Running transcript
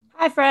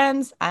Hi,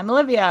 friends. I'm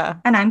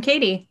Olivia. And I'm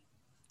Katie.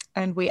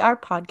 And we are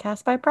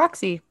Podcast by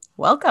Proxy.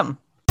 Welcome.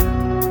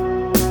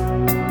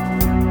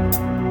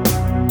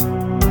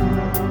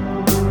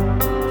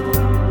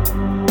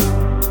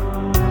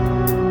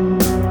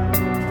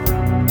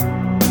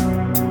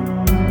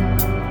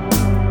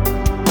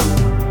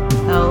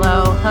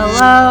 Hello,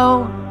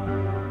 hello,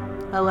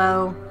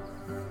 hello.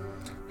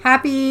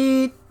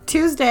 Happy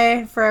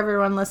Tuesday for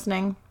everyone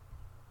listening.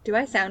 Do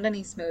I sound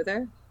any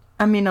smoother?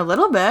 I mean, a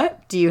little bit.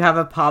 Do you have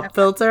a pop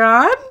filter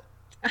on?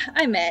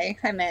 I may.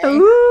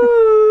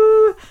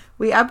 Ooh,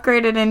 we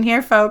upgraded in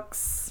here,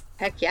 folks.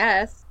 Heck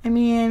yes. I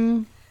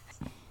mean,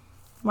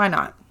 why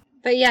not?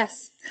 But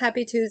yes,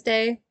 happy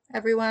Tuesday,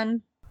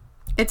 everyone.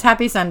 It's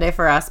happy Sunday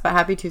for us, but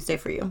happy Tuesday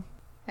for you.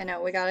 I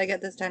know, we gotta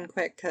get this done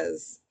quick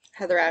because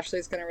Heather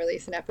Ashley's gonna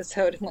release an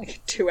episode in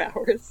like 2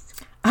 hours.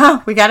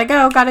 Oh, we gotta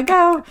go.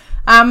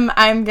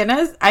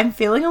 I'm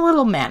feeling a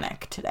little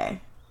manic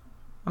today.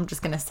 I'm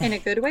just gonna say. In a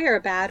good way or a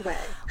bad way?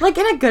 Like,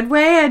 in a good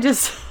way.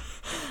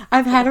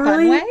 I've had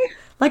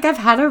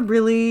a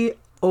really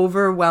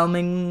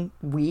overwhelming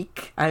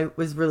week. I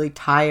was really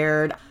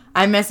tired.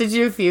 I messaged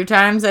you a few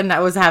times and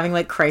I was having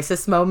like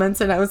crisis moments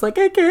and I was like,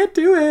 I can't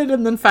do it.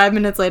 And then 5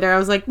 minutes later, I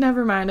was like,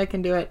 never mind, I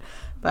can do it.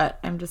 But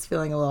I'm just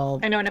feeling a little...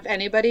 I know, and if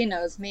anybody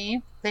knows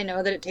me, they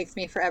know that it takes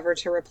me forever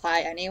to reply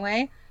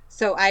anyway.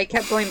 So I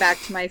kept going back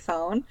to my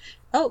phone.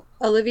 Oh,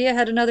 Olivia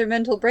had another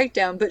mental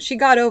breakdown, but she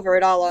got over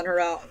it all on her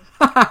own.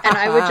 And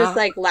I would just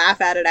like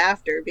laugh at it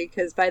after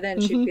because by then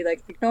she'd be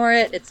like, ignore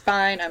it, it's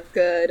fine, I'm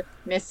good,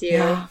 miss you.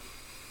 Yeah.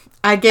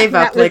 I gave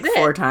up like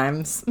 4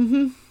 times.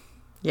 Mm-hmm.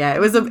 Yeah, it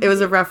was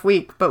a rough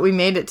week, but we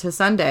made it to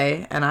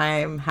Sunday and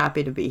I'm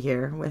happy to be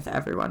here with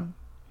everyone.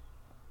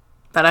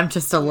 But I'm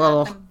just a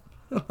little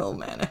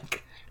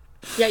manic.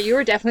 Yeah, you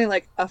were definitely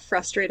like a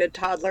frustrated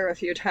toddler a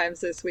few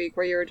times this week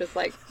where you were just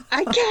like,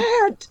 I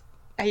can't!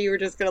 And you were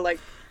just gonna like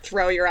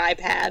throw your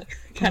iPad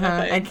kind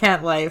of thing. I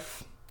can't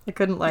life. I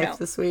couldn't life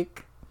this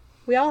week.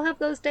 We all have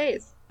those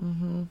days.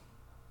 Mm-hmm.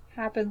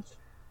 Happens.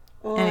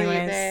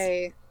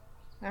 Anyways.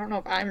 I don't know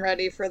if I'm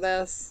ready for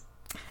this.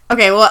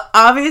 Okay, well,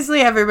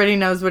 obviously everybody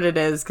knows what it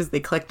is because they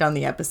clicked on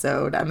the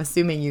episode. I'm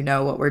assuming you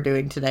know what we're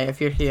doing today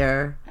if you're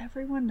here.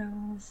 Everyone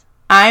knows.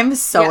 I'm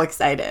so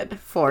excited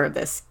for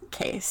this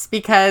case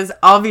because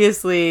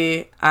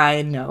obviously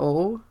I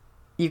know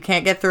you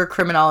can't get through a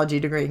criminology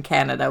degree in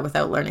Canada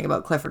without learning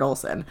about Clifford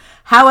Olson.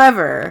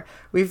 However,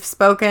 we've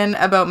spoken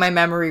about my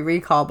memory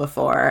recall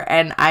before,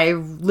 and I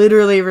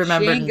literally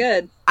remember... She ain't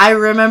good. I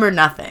remember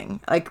nothing.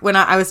 Like, when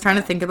I was trying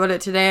to think about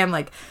it today, I'm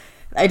like,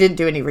 I didn't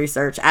do any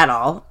research at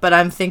all, but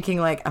I'm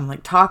thinking, like,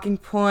 talking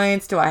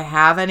points. Do I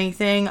have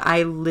anything?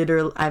 I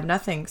have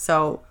nothing,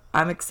 so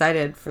I'm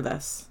excited for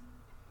this.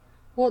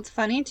 Well, it's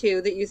funny,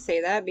 too, that you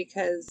say that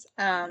because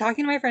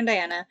talking to my friend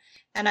Diana,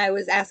 and I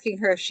was asking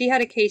her if she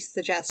had a case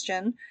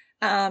suggestion,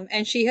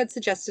 and she had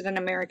suggested an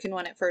American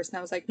one at first, and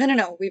I was like,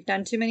 no, we've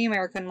done too many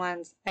American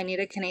ones. I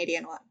need a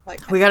Canadian one.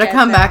 Like, we gotta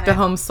come back to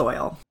home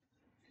soil.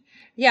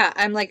 Yeah,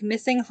 I'm like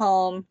missing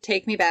home.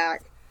 Take me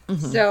back.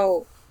 Mm-hmm.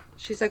 So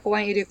she's like, well,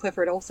 why don't you do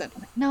Clifford Olson?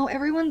 I'm like, no,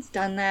 everyone's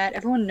done that.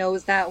 Everyone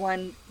knows that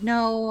one.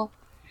 No.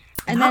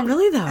 And Not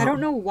really, though. I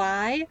don't know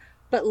why,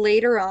 but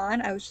later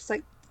on, I was just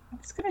like, I'm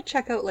just going to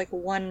check out like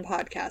one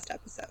podcast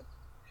episode.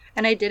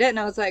 And I did it, and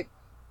I was like,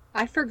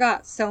 I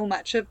forgot so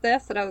much of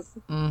this that I was,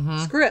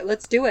 screw it,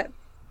 let's do it.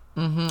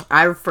 Mm-hmm.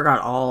 I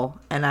forgot all,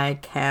 and I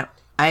can't,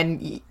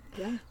 I'm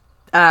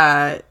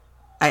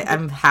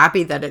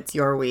happy that it's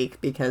your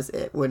week because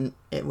it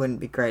wouldn't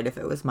be great if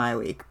it was my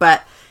week.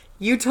 But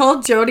you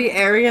told Jodi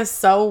area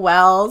so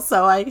well,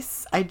 so I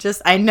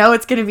know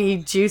it's going to be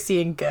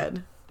juicy and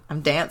good.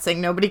 I'm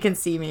dancing. Nobody can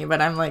see me, but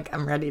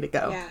I'm ready to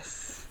go.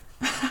 Yes.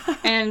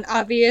 And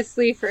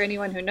obviously, for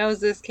anyone who knows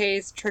this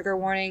case, trigger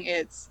warning,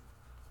 it's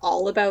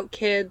all about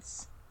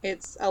kids.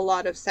 It's a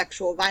lot of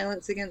sexual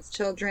violence against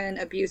children,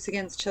 abuse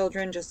against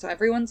children, just so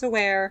everyone's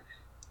aware.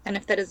 And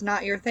if that is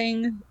not your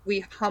thing,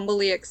 we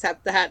humbly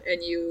accept that,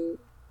 and you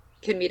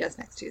can meet us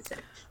next Tuesday.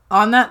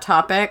 On that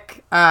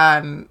topic,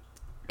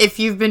 if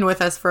you've been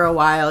with us for a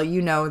while,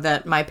 you know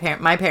that my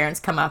parents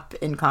come up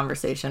in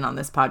conversation on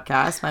this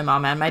podcast, my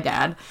mom and my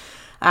dad.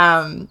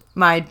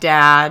 My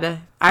dad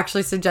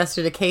actually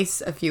suggested a case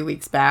a few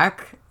weeks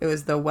back. It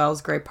was the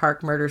Wells Gray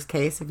Park murders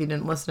case. If you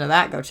didn't listen to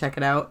that, go check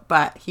it out.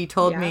 But he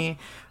told me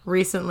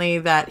recently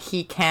that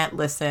he can't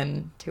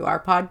listen to our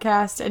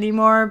podcast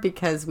anymore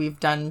because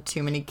we've done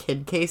too many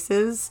kid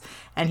cases.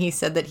 And he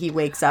said that he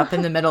wakes up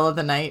in the middle of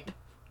the night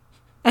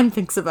and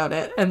thinks about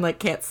it and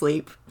can't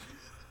sleep.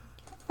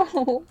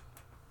 Oh,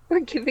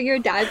 we're giving your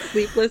dad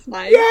sleepless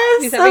nights.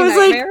 Yes, he's having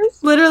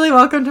nightmares. Literally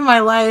welcome to my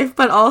life.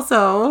 But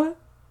also,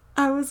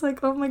 I was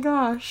like, oh my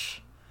gosh.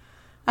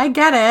 I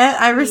get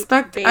it. I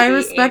respect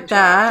that.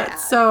 Dad.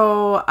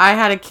 So I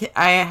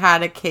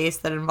had a case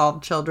that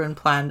involved children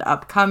planned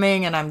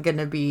upcoming, and I'm going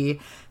to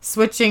be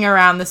switching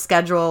around the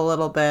schedule a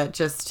little bit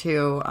just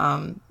to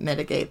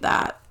mitigate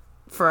that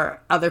for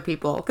other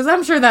people. Because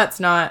I'm sure that's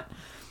not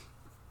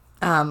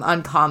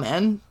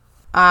uncommon.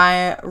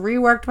 I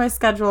reworked my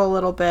schedule a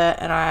little bit,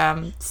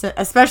 and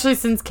especially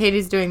since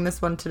Katie's doing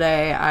this one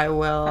today, I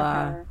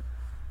will.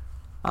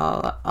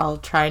 I'll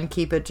try and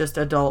keep it just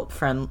adult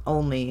friend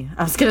only.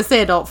 I was gonna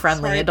say adult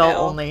friendly, Sorry, adult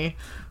Bill. only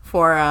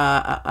for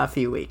a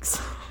few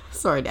weeks.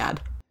 Sorry,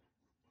 Dad.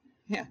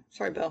 Yeah,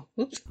 sorry, Bill.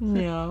 Oops.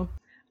 Yeah.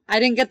 I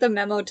didn't get the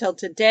memo till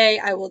today.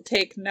 I will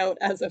take note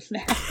as of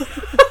now.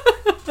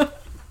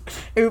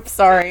 Oops,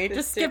 sorry. This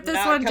Just skip did this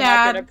not one, come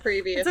Dad. up in a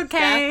previous It's okay.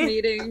 staff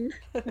meeting.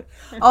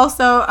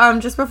 Also,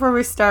 just before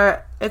we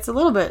start, it's a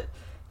little bit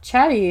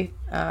chatty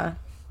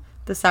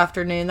this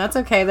afternoon. That's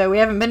okay, though. We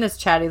haven't been as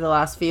chatty the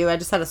last few. I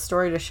just had a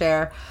story to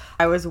share.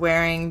 I was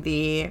wearing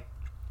the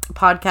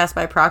Podcast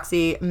by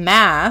Proxy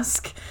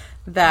mask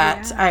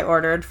that I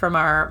ordered from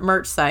our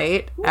merch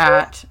site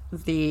at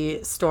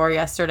the store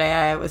yesterday.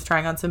 I was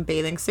trying on some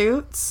bathing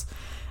suits,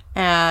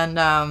 and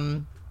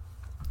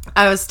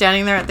I was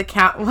standing there at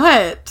the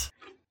What?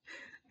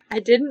 I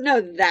didn't know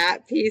that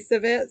piece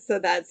of it, so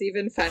that's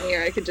even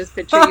funnier. I could just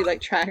picture you like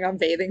trying on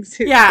bathing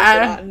suits.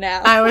 Yeah, on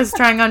now. I was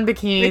trying on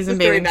bikinis and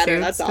bathing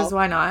better, suits because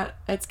why not?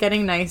 It's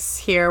getting nice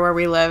here where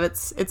we live.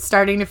 It's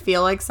starting to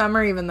feel like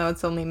summer, even though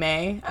it's only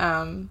May.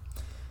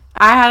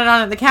 I had it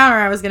on at the counter.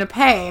 I was gonna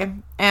pay,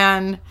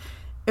 and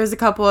it was a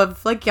couple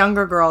of like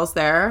younger girls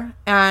there,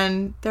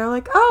 and they're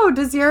like, "Oh, what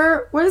does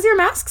your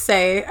mask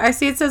say?" I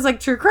see it says like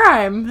true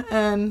crime,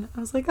 and I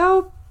was like,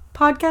 "Oh,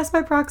 Podcast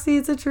by Proxy.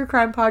 It's a true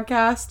crime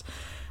podcast."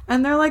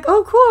 And they're like,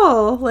 "Oh,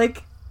 cool.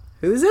 Like,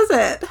 whose is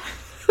it?"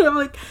 And I'm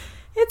like,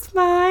 "It's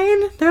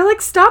mine." They're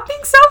like, "Stop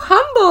being so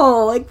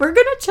humble. Like, we're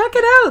going to check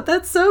it out.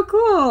 That's so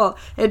cool."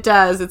 It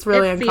does. It's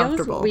really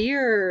uncomfortable. It feels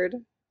weird.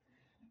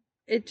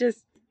 It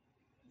just,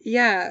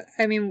 yeah.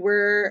 I mean,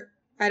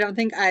 I don't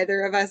think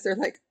either of us are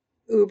like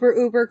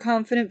uber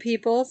confident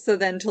people. So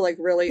then to like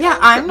really,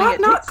 I'm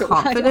not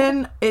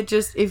confident. It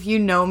just, if you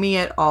know me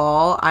at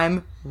all,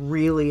 I'm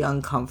really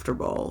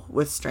uncomfortable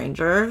with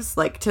strangers.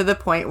 Like, to the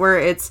point where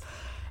it's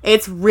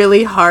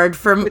really hard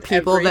for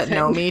people that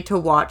know me to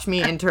watch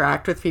me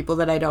interact with people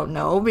that I don't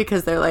know,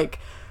 because they're like,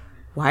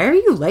 "Why are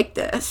you like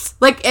this?"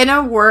 Like, in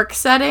a work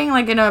setting,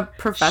 like in a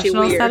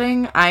professional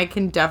setting, I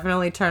can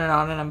definitely turn it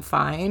on and I'm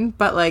fine.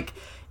 But like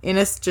in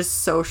a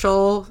just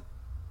social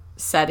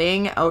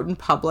setting out in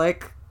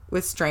public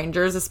with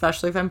strangers,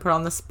 especially if I'm put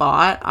on the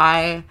spot,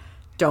 I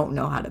don't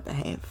know how to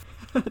behave.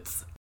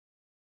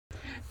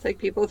 It's like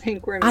people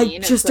think we're mean. I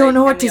just don't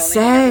know what to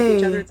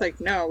say. It's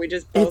like, no, we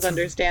just both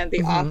understand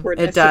the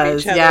awkwardness it does. of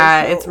each other.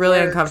 Yeah, so it's really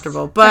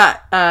uncomfortable.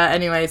 But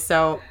anyway,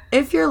 so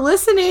if you're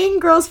listening,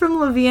 girls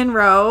from Livy and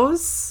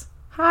Rose,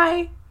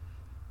 hi.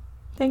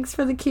 Thanks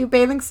for the cute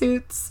bathing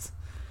suits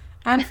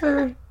and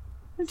for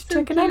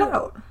checking it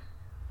out.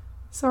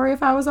 Sorry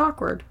if I was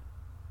awkward.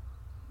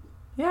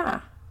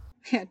 Yeah.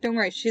 Yeah, don't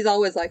worry. She's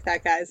always like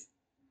that, guys.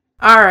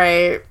 All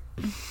right.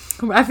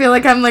 I feel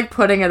like I'm like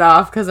putting it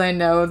off because I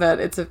know that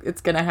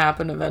it's gonna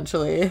happen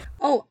eventually.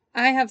 Oh,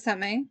 I have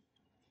something.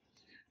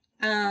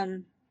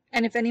 And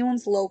if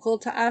anyone's local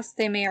to us,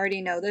 they may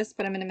already know this,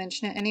 but I'm gonna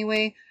mention it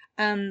anyway.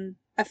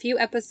 A few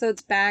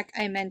episodes back,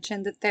 I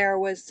mentioned that there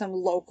was some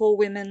local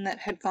women that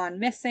had gone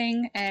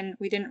missing, and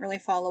we didn't really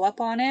follow up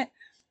on it.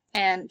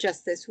 And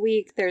just this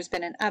week, there's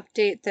been an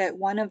update that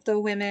one of the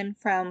women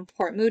from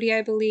Port Moody,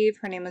 I believe,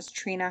 her name was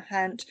Trina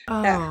Hunt,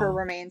 that her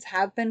remains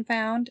have been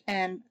found,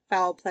 and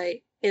foul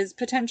play is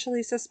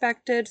potentially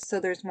suspected, so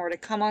there's more to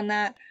come on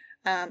that.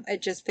 I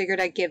just figured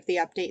I'd give the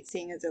update,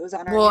 seeing as it was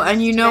on our news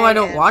and you know today, I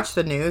don't watch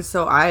the news,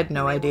 so I had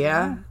no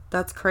idea.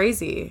 That's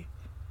crazy.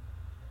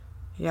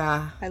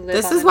 Yeah.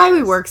 This is why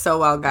we work so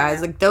well, guys.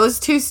 Yeah. Like, those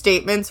two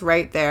statements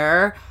right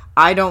there,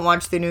 I don't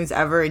watch the news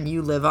ever, and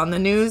you live on the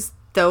news,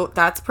 though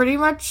that's pretty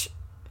much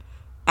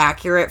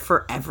accurate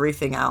for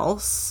everything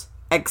else,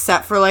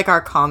 except for, like,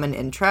 our common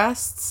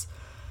interests.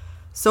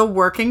 So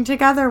working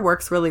together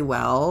works really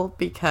well,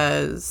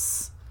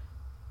 because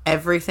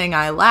everything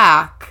I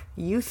lack,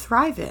 you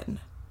thrive in.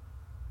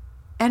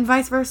 And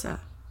vice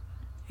versa.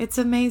 It's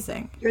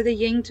amazing. You're the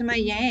yin to my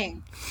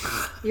yang.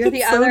 You're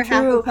the other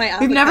half of my avocado.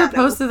 We've never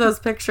posted those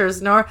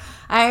pictures, nor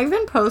I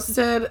even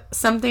posted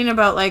something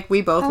about like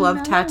we both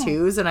love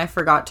tattoos, and I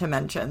forgot to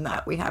mention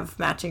that we have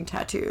matching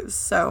tattoos.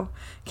 So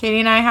Katie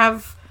and I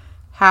have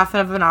half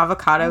of an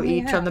avocado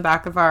each on the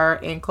back of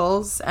our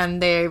ankles,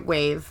 and they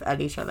wave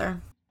at each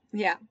other.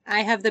 Yeah,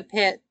 I have the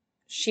pit.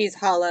 She's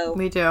hollow.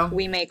 We do.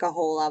 We make a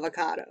whole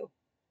avocado.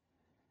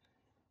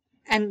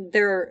 And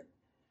they're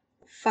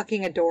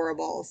fucking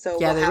adorable. So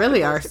yeah, they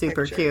really are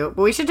super cute.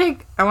 But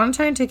I want to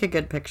try and take a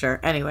good picture.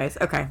 Anyways,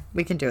 okay,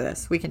 we can do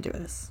this.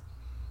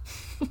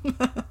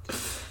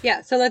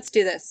 Yeah, so let's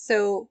do this.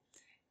 So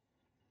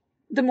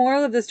the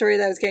moral of the story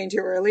that I was getting to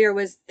earlier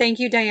was thank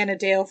you, Diana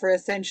Dale, for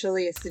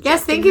essentially suggesting.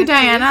 Yes, thank you,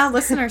 Diana.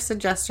 Listener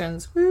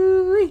suggestions.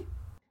 Woo-wee.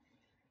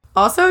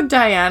 Also,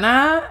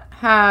 Diana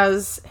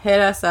has hit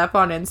us up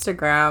on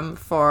Instagram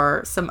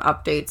for some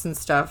updates and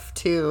stuff,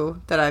 too,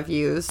 that I've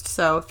used.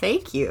 So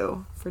thank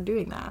you for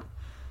doing that.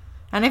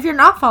 And if you're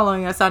not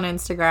following us on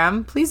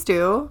Instagram, please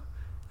do.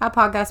 At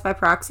Podcast by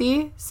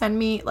Proxy. Send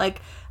me,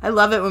 I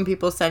love it when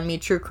people send me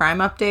true crime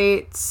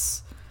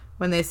updates,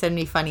 when they send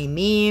me funny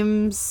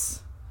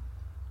memes.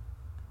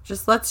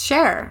 Just let's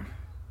share.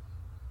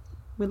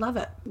 We love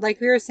it. Like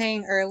we were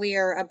saying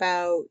earlier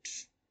about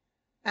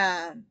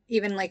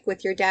even like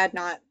with your dad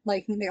not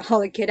liking all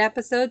the kid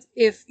episodes,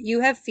 if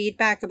you have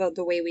feedback about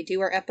the way we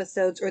do our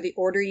episodes or the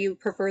order you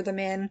prefer them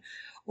in,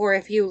 or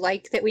if you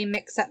like that we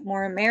mix up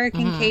more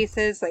American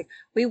cases, like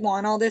we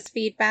want all this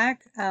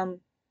feedback.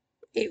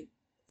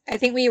 I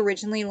think we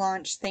originally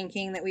launched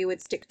thinking that we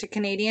would stick to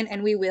Canadian,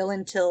 and we will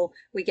until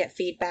we get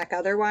feedback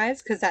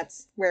otherwise, because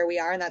that's where we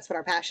are and that's what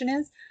our passion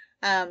is.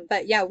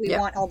 But yeah, we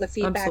want all the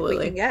feedback we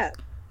can get.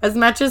 As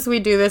much as we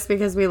do this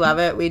because we love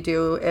it, we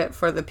do it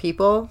for the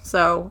people.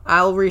 So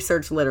I'll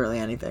research literally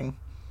anything.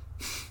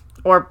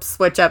 Or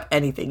switch up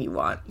anything you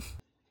want.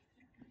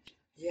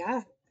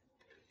 Yeah.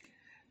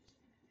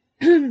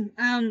 Then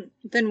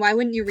why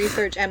wouldn't you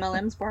research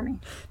MLMs for me?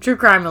 True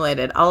crime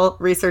related. I'll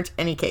research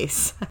any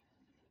case.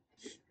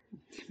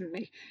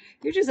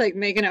 You're just like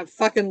making up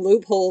fucking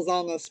loopholes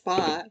on the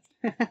spot.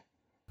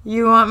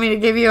 You want me to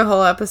give you a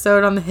whole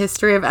episode on the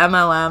history of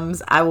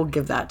MLMs? I will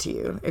give that to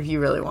you if you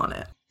really want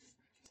it.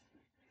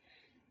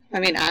 I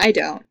mean, I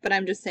don't, but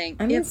I'm just saying.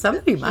 I mean,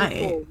 somebody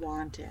might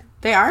want it.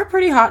 They are a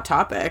pretty hot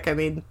topic. I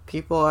mean,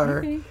 people are.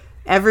 Okay.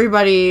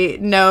 Everybody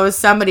knows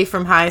somebody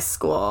from high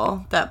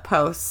school that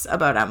posts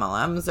about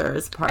MLMs or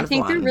is part of one.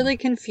 I think they're really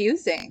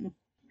confusing.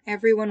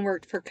 Everyone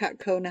worked for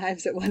Cutco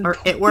knives at one point. Or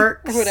It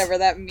Works. Or whatever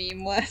that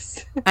meme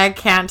was. I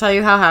can't tell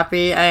you how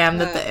happy I am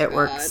that the It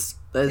Works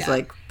is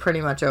like pretty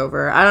much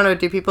over. I don't know.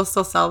 Do people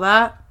still sell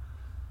that?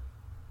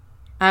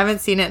 I haven't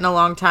seen it in a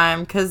long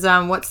time because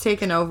what's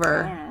taken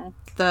over?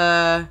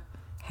 The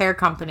hair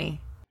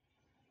company.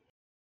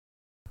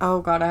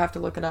 Oh God, I have to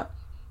look it up.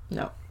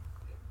 No.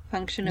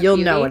 Function of You'll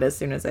Beauty. know it as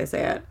soon as I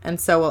say it. And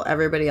so will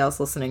everybody else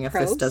listening if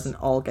Pros? This doesn't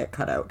all get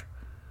cut out.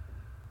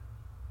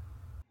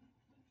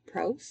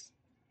 Pros?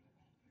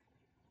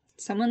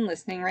 Someone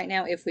listening right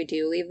now, if we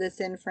do leave this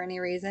in for any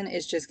reason,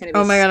 is just going to be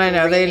oh my God, I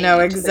know. They know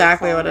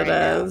exactly what it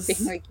is.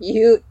 Being like,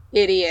 you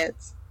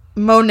idiots.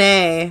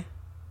 Monet.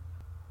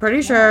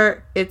 Pretty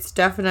sure it's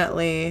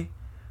definitely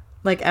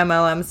like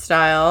MLM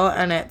style,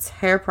 and it's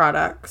hair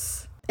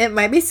products. It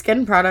might be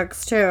skin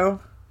products too,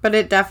 but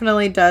it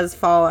definitely does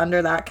fall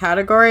under that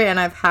category. And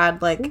I've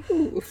had like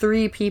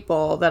 3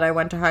 people that I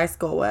went to high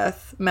school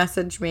with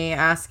message me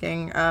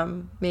asking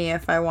me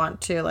if I want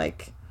to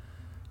like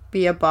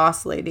be a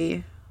boss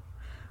lady.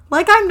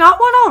 Like, I'm not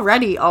one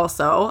already.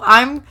 Also,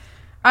 I'm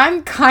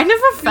kind of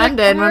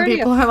offended when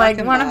people are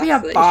like, want to be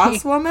a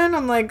boss woman.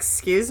 I'm like,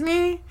 excuse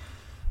me.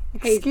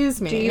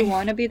 Excuse me. Do you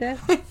want to be this?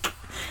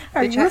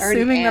 Are you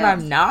assuming that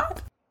I'm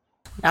not?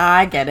 Nah,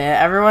 I get it.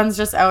 Everyone's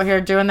just out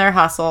here doing their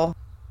hustle.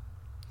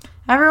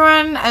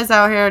 Everyone is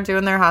out here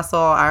doing their hustle.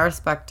 I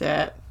respect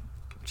it.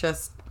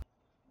 Just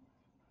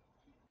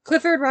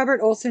Clifford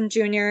Robert Olson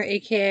Jr.,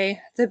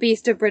 a.k.a. the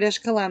Beast of British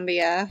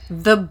Columbia.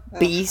 The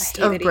Beast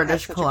of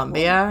British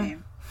Columbia?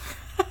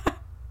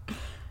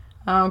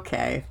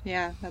 Okay.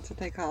 Yeah, that's what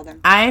they call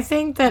them. I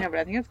think that... I know, but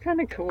I think it's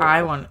kind of cool.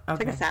 Okay. It's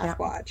like a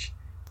Sasquatch.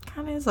 Yeah.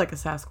 Kind of is like a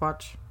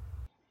Sasquatch.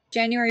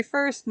 January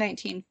 1st,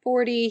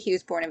 1940. He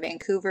was born in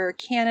Vancouver,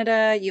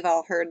 Canada. You've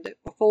all heard it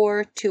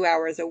before. 2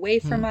 hours away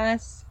from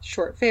us.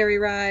 Short ferry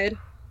ride.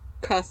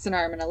 Costs an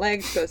arm and a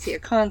leg to go see a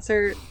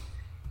concert.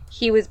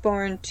 He was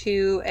born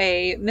to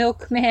a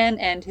milkman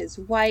and his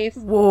wife.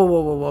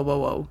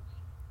 Whoa.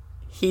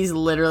 He's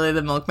literally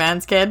the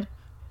milkman's kid?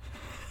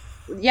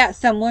 Yeah,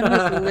 someone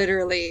was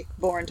literally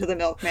born to the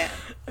milkman.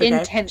 Okay.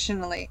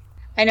 Intentionally.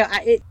 I know,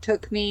 it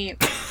took me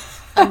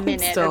a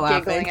minute of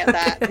giggling at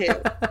that,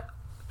 too.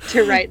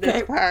 To write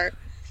this part.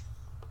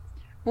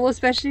 Well,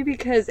 especially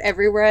because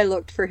everywhere I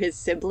looked for his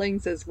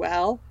siblings as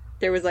well,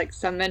 there was like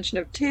some mention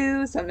of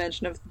 2, some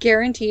mention of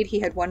guaranteed he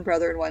had 1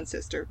 brother and 1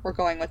 sister. We're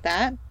going with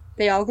that.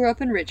 They all grew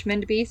up in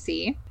Richmond,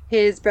 BC.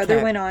 His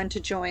brother went on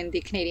to join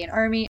the Canadian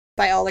Army.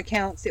 By all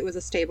accounts, it was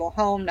a stable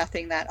home,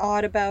 nothing that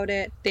odd about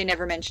it. They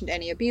never mentioned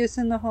any abuse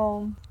in the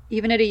home.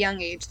 Even at a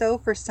young age, though,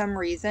 for some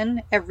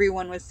reason,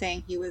 everyone was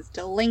saying he was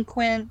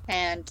delinquent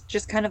and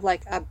just kind of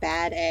like a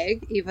bad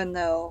egg, even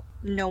though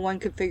no one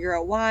could figure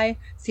out why.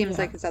 Seems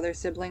like his other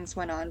siblings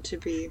went on to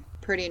be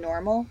pretty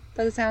normal,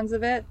 by the sounds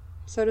of it,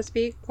 so to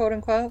speak, quote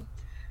unquote.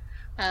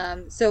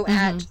 So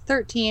at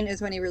 13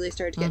 is when he really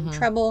started to get in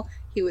trouble.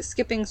 He was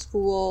skipping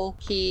school.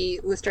 He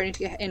was starting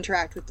to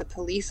interact with the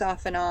police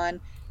off and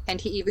on. And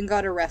he even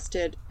got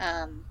arrested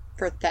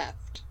for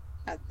theft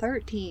at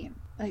 13.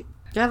 Like,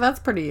 yeah, that's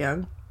pretty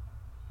young.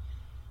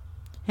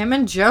 Him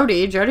and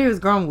Jody. Jody was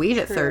growing weed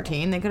at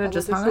 13. They could have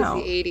just hung out.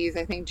 This was the 80s.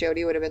 I think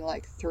Jody would have been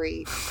like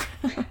 3.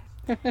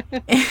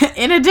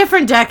 In a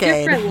different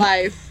decade. Different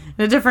life.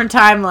 In a different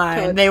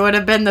timeline. They would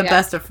have been the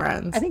best of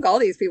friends. I think all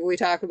these people we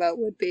talk about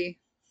would be.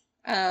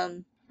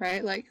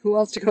 Right? Like, who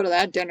wants to go to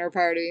that dinner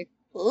party?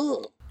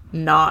 Ugh.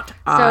 Not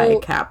I,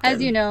 Captain.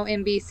 As you know,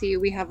 in BC,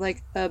 we have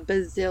like a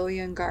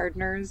bazillion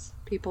gardeners.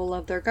 People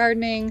love their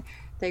gardening.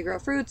 They grow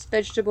fruits,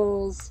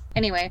 vegetables.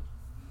 Anyway,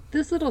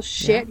 This little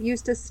shit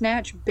used to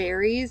snatch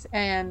berries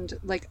and,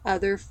 like,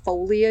 other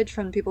foliage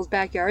from people's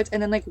backyards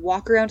and then, like,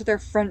 walk around to their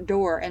front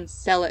door and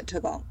sell it to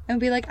them. And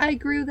be like, I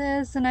grew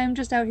this and I'm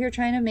just out here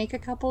trying to make a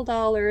couple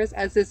dollars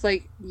as this,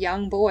 like,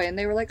 young boy. And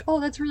they were like, oh,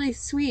 that's really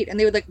sweet. And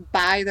they would, like,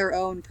 buy their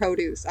own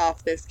produce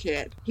off this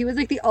kid. He was,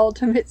 like, the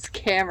ultimate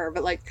scammer,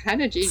 but, like,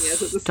 kind of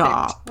genius at the same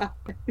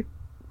time.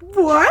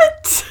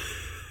 What?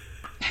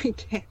 I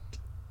can't.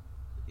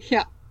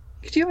 Yeah.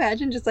 Could you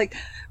imagine just, like,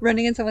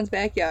 running in someone's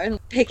backyard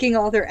and picking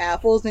all their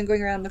apples and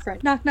going around the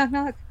front? Knock, knock,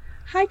 knock.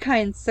 Hi,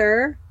 kind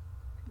sir.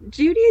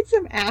 Do you need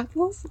some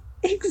apples?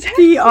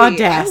 Exactly. The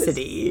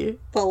audacity.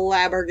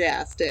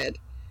 Flabbergasted.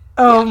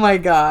 Oh my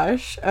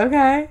gosh.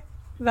 Okay.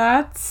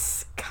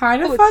 That's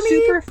kind of funny.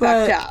 It's super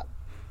fucked up.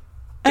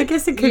 I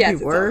guess it could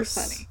be worse.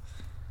 Funny.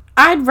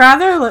 I'd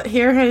rather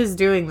hear his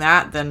doing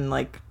that than,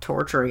 like,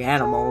 torturing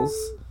animals.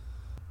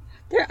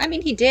 I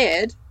mean, he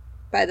did.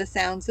 By the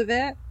sounds of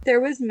it. There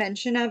was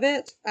mention of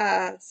it,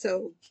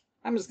 so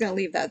I'm just going to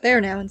leave that there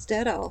now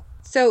instead.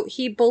 So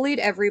he bullied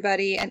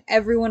everybody, and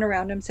everyone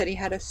around him said he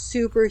had a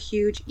super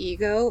huge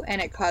ego,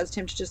 and it caused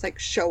him to just, like,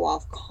 show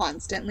off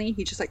constantly.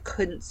 He just, like,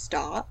 couldn't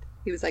stop.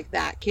 He was, like,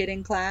 that kid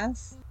in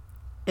class.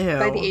 Ew.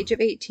 By the age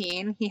of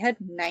 18, he had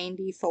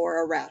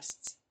 94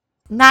 arrests.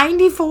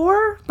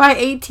 94? By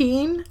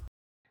 18?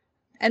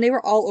 And they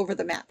were all over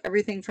the map.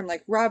 Everything from,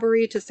 like,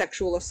 robbery to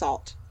sexual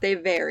assault. They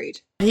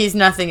varied. He's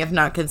nothing if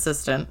not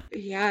consistent.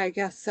 Yeah, I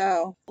guess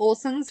so.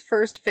 Olson's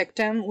first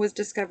victim was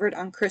discovered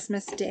on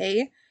Christmas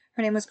Day.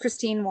 Her name was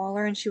Christine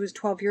Waller, and she was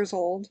 12 years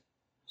old.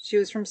 She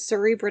was from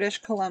Surrey,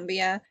 British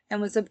Columbia,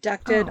 and was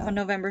abducted on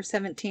November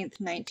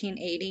 17th,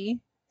 1980.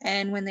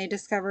 And when they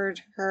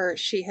discovered her,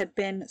 she had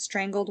been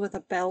strangled with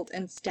a belt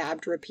and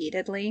stabbed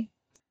repeatedly.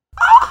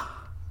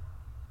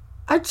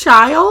 A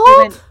child? She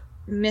went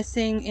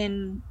missing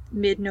in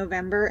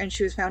mid-November, and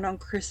she was found on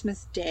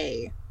Christmas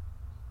Day.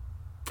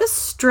 The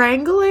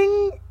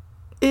strangling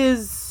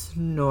is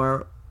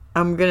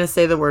I'm gonna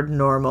say the word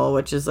normal,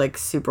 which is, like,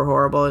 super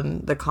horrible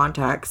in the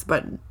context,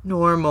 but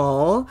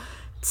normal.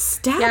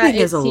 Stabbing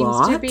is a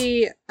lot. It seems to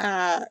be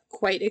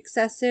quite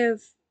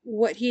excessive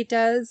what he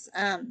does,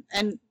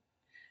 and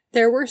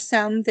there were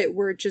some that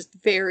were just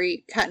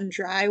very cut and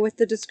dry with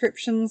the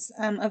descriptions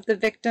of the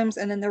victims,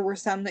 and then there were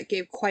some that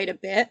gave quite a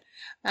bit,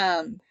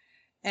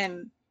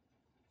 and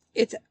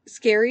it's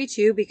scary,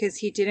 too, because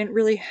he didn't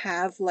really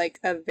have, like,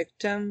 a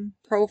victim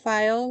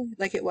profile.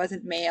 Like, it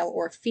wasn't male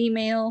or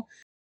female.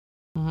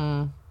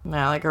 Mm-hmm.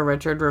 Yeah, like a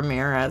Richard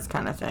Ramirez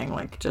kind of thing.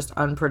 Like, just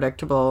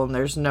unpredictable, and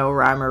there's no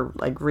rhyme or,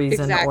 like,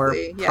 reason or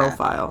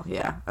profile.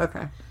 Yeah,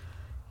 okay.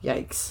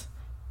 Yikes.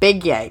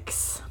 Big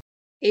yikes.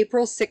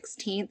 April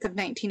 16th of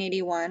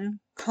 1981,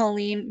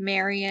 Colleen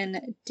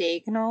Marion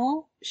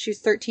Dagnall. She's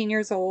 13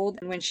 years old,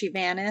 and when she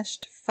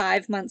vanished,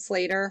 5 months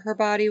later, her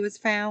body was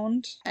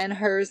found. And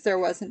hers, there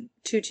wasn't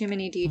too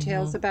many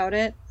details about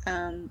it.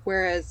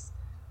 Whereas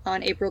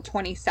on April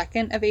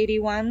 22nd of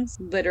 81,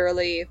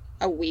 literally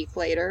a week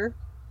later,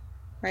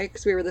 right?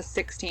 Because we were the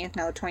 16th,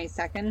 now the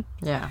 22nd.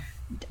 Yeah.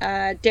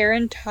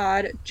 Darren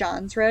Todd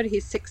Johnsrud,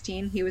 he's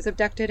 16. He was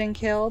abducted and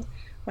killed.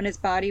 When his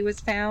body was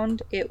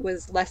found, it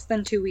was less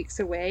than 2 weeks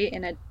away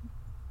in a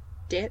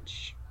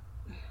ditch.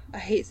 I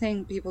hate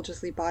saying people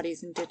just leave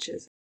bodies in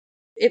ditches.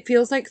 It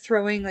feels like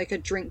throwing, like, a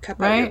drink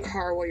cup out of your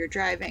car while you're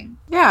driving.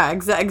 Yeah,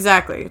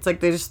 exactly. It's like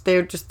they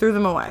just threw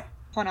them away.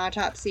 On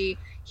autopsy,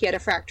 he had a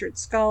fractured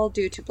skull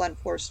due to blunt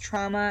force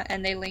trauma,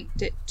 and they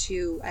linked it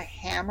to a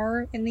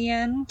hammer in the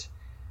end.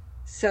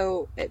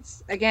 So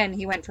it's, again,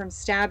 he went from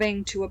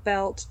stabbing to a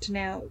belt to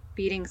now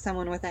beating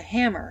someone with a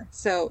hammer.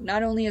 So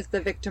not only is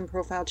the victim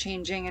profile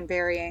changing and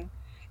varying,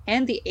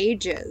 and the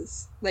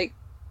ages, like,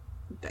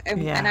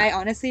 and I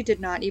honestly did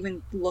not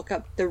even look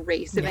up the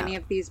race of any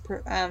of these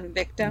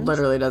victims.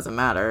 Literally doesn't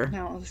matter.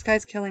 No, this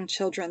guy's killing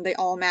children. They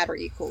all matter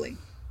equally.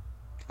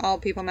 All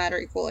people matter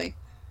equally.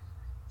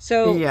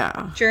 So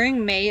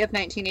during May of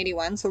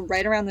 1981, so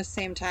right around the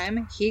same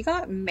time, he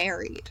got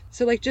married.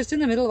 So, like, just in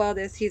the middle of all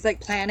this, he's,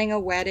 like, planning a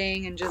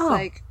wedding and just,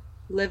 like,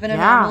 living a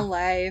normal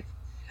life.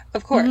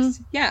 Of course,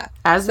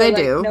 As they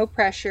do. No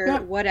pressure,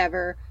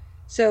 whatever.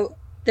 So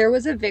there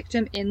was a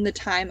victim in the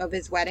time of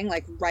his wedding,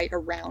 like, right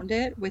around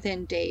it,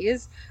 within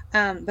days.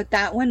 But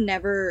that one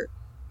never...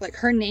 Like,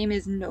 her name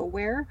is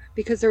nowhere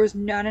because there was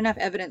not enough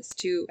evidence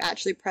to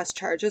actually press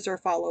charges or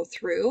follow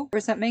through or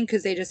something,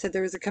 because they just said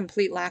there was a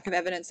complete lack of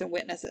evidence and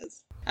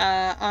witnesses.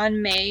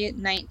 On May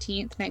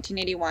 19th,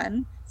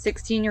 1981,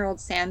 16-year-old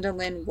Sanda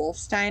Lynn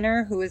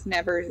Wolfsteiner, who was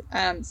never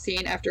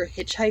seen after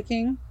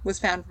hitchhiking, was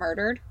found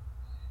murdered.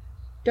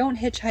 Don't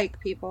hitchhike,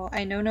 people.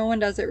 I know no one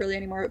does it really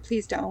anymore, but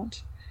please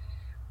don't.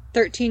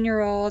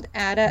 13-year-old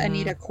Ada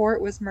Anita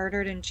Court was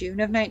murdered in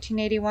June of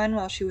 1981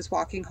 while she was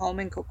walking home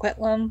in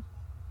Coquitlam.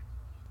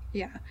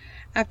 Yeah.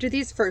 After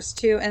these first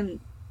two, and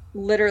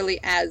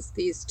literally as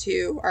these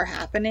two are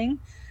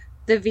happening,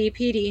 the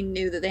VPD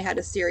knew that they had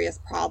a serious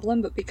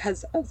problem, but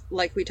because of,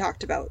 like we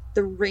talked about,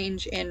 the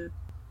range in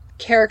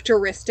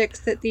characteristics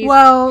that these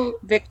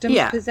victims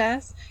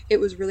possess, it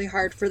was really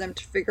hard for them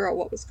to figure out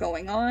what was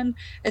going on,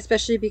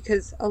 especially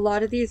because a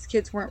lot of these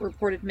kids weren't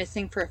reported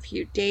missing for a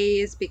few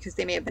days because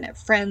they may have been at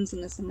friends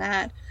and this and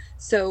that.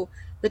 So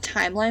the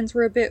timelines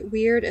were a bit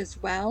weird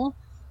as well.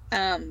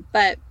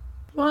 But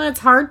well,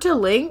 it's hard to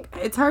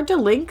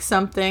link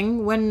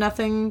something when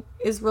nothing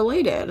is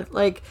related.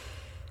 Like,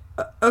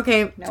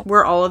 okay, nope.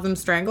 Were all of them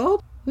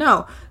strangled?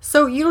 No.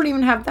 So you don't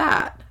even have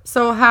that.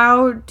 So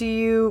how do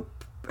you,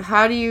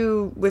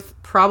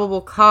 with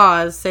probable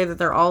cause, say that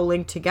they're all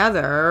linked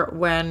together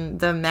when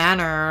the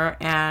manner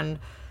and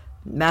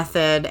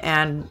method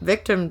and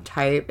victim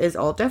type is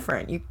all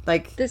different? You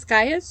like, this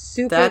guy is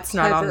super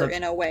clever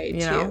in a way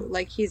too.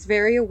 Like, he's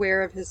very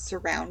aware of his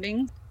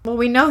surroundings. Well,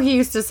 we know he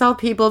used to sell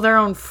people their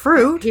own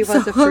fruit. He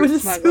was a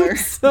fruit smuggler.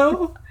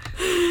 So,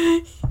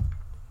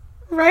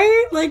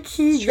 right? Like,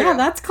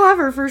 that's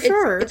clever for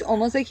sure. It's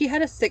almost like he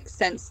had a sixth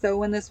sense, though,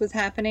 when this was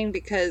happening,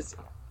 because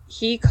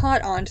he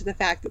caught on to the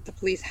fact that the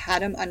police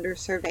had him under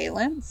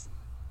surveillance.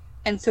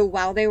 And so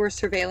while they were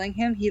surveilling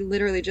him, he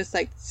literally just,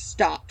 like,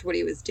 stopped what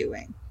he was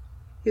doing.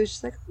 He was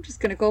just like, I'm just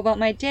going to go about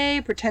my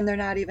day, pretend they're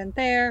not even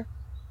there.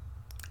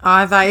 Oh,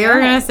 I thought you were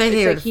going to say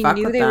he would fuck with them.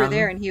 He knew they were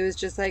there, and he was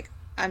just like,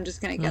 I'm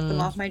just going to get them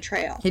off my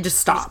trail. He just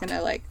stopped. I'm just going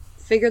to, like,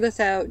 figure this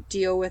out,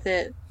 deal with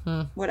it,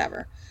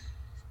 whatever.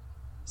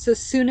 So as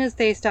soon as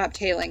they stopped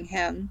tailing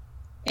him,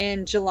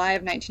 in July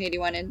of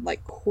 1981, in,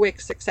 like, quick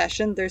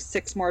succession, there's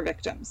 6 more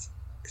victims.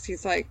 Because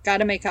he's, like, got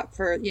to make up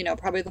for,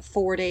 probably the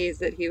 4 days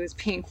that he was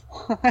being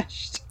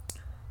watched.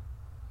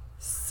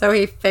 So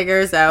he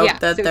figures out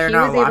that they're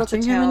not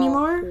watching him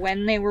anymore?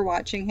 When they were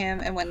watching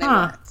him and when they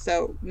weren't.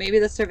 So maybe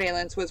the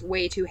surveillance was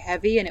way too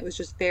heavy and it was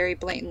just very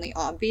blatantly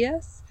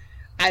obvious.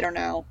 I don't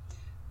know.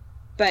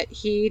 But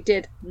he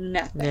did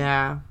nothing.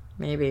 Yeah,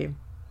 maybe.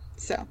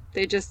 So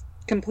they just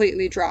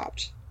completely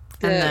dropped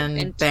the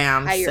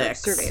entire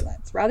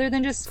surveillance. Rather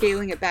than just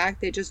scaling it back,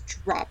 they just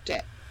dropped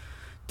it.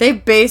 They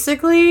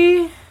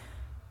basically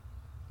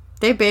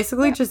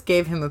just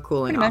gave him a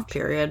cooling off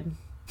period.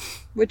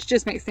 Which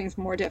just makes things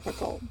more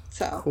difficult.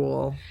 So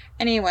cool.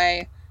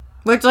 Anyway.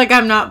 Which, like,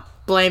 I'm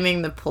not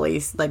blaming the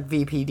police, like,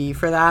 VPD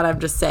for that. I'm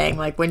just saying,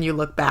 like, when you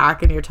look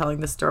back and you're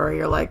telling the story,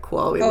 you're like,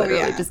 cool, we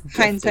literally just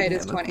hindsight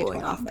is him a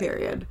cooling off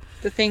period.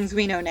 The things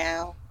we know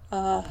now.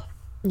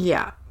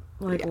 Yeah.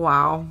 Like,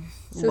 wow.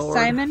 So Lord.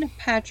 Simon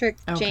Patrick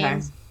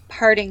James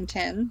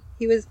Partington,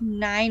 he was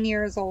 9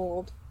 years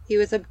old. He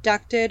was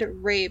abducted,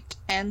 raped,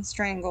 and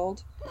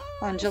strangled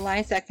on July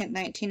 2nd,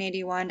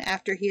 1981,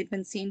 after he had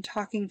been seen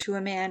talking to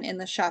a man in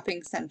the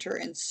shopping center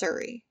in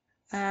Surrey.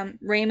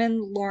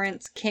 Raymond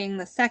Lawrence King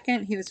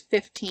II, he was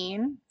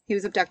 15. He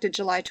was abducted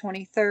July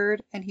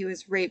 23rd, and he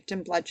was raped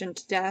and bludgeoned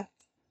to death.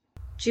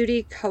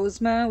 Judy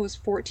Kozma was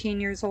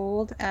 14 years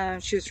old.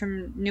 She was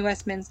from New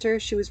Westminster.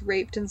 She was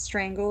raped and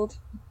strangled.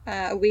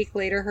 A week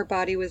later, her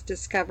body was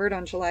discovered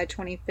on July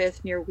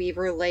 25th near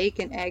Weaver Lake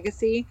in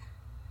Agassiz.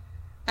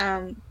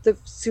 The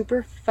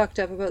super fucked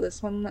up about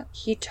this one,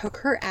 he took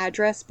her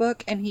address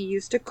book and he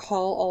used to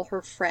call all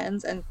her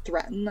friends and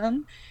threaten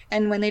them.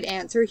 And when they'd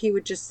answer, he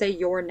would just say,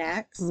 "You're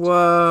next."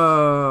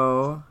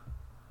 Whoa.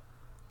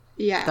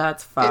 Yeah.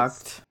 That's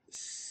fucked.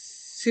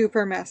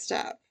 Super messed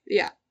up.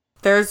 Yeah.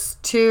 There's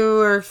 2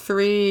 or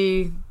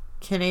 3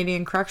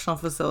 Canadian correctional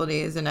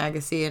facilities in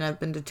Agassiz, and I've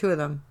been to 2 of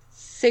them.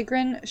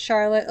 Sigrun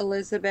Charlotte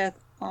Elizabeth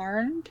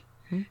Arndt.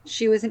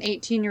 She was an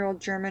 18-year-old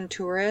German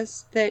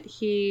tourist that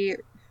he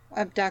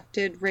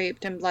abducted,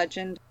 raped, and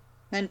bludgeoned.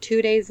 Then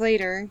 2 days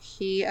later,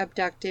 he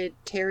abducted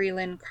Terry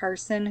Lynn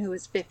Carson, who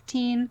was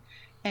 15,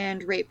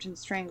 and raped and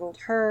strangled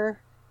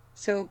her.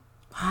 So,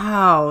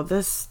 wow,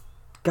 this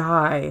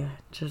guy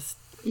just...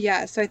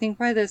 Yeah, so I think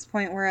by this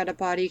point we're at a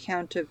body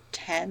count of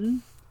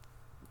 10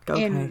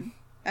 in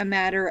a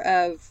matter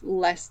of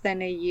less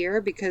than a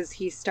year, because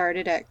he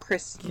started at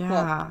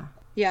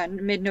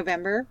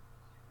mid-November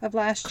of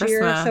last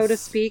year, so to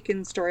speak,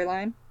 in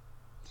storyline.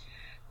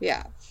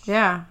 Yeah.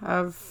 Yeah,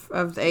 of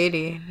the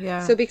 80,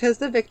 yeah. So because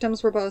the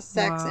victims were both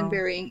sex and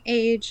varying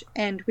age,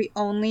 and we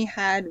only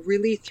had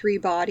really 3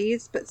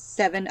 bodies, but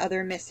 7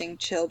 other missing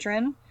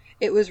children,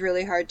 it was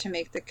really hard to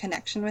make the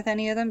connection with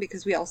any of them,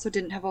 because we also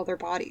didn't have all their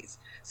bodies.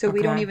 So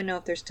we don't even know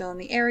if they're still in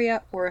the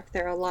area, or if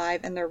they're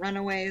alive and they're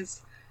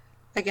runaways.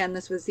 Again,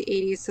 this was the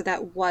 80s, so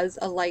that was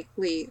a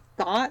likely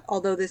thought,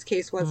 although this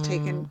case was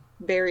taken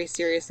very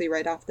seriously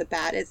right off the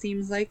bat. It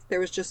seems like there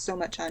was just so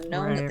much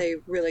unknown that they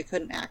really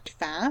couldn't act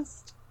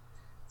fast.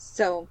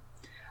 So,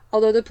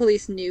 although the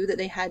police knew that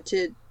they had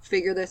to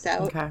figure this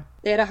out,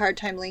 they had a hard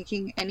time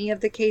linking any of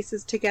the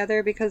cases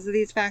together because of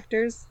these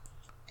factors.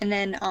 And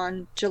then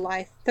on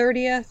July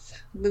 30th,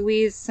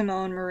 Louise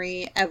Simone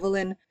Marie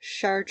Evelyn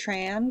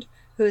Chartrand,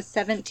 who was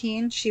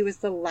 17, she was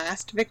the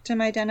last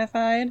victim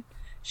identified.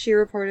 She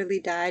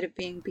reportedly died of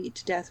being beat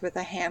to death with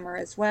a hammer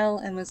as well,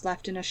 and was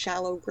left in a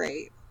shallow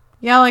grave.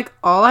 Yeah, like,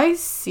 all I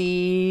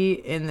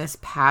see in this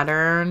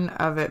pattern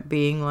of it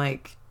being,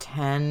 like,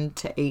 10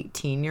 to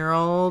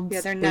 18-year-olds...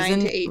 Yeah, they're 9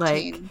 to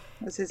 18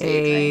 was his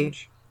age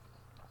range.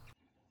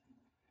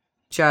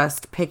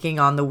 just picking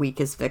on the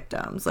weakest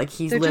victims. Like,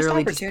 he's They're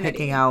literally just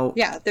picking out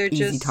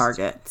easy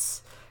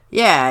targets.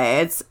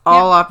 Yeah, it's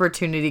all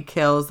opportunity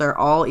kills. They're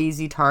all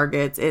easy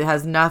targets. It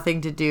has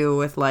nothing to do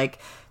with, like,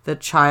 the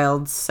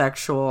child's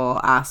sexual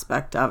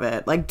aspect of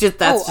it. Like,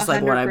 that's just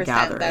like what I'm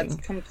gathering. That's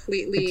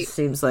completely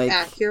seems like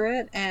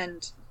accurate,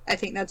 and I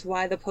think that's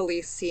why the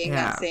police seeing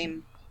that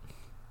same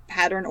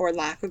pattern or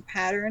lack of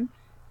pattern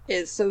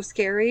is so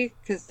scary,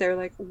 because they're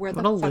like, where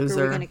the fuck are we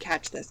going to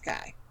catch this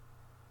guy?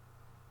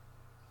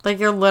 Like,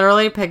 you're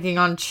literally picking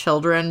on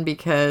children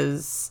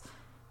because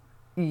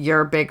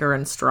you're bigger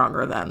and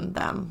stronger than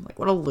them. Like,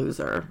 what a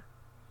loser.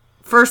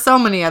 For so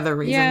many other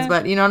reasons,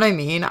 but you know what I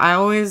mean? I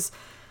always,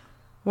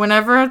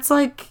 whenever it's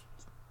like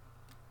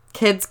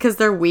kids because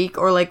they're weak,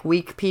 or like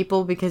weak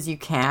people because you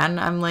can,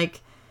 I'm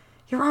like,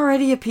 you're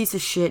already a piece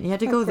of shit and you had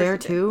to go there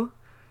too?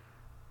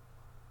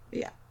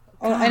 Yeah.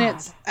 Oh, and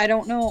it's, I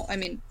don't know, I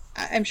mean,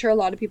 I'm sure a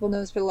lot of people know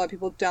this, but a lot of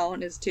people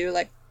don't, is too,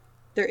 like,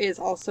 there is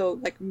also,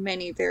 like,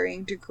 many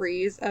varying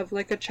degrees of,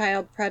 like, a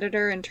child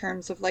predator in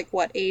terms of, like,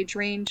 what age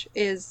range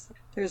is.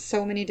 There's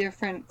so many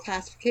different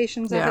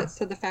classifications of it,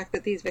 so the fact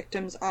that these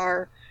victims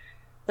are,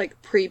 like,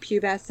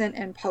 prepubescent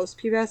and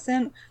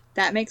postpubescent,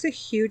 that makes a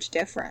huge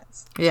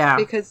difference. Yeah.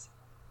 Because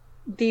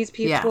these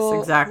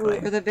people who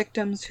are the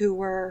victims who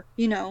were,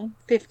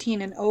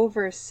 15 and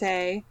over,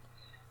 say...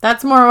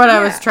 That's more what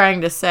I was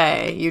trying to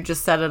say. You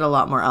just said it a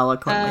lot more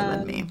eloquently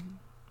than me.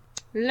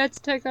 Let's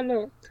take a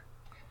look.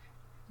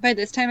 By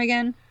this time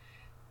again,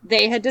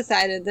 they had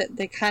decided that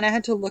they kind of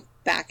had to look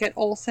back at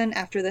Olson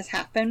after this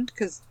happened,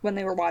 because when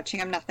they were watching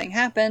him, nothing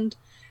happened.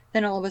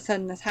 Then all of a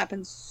sudden this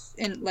happens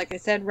in, like I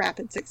said,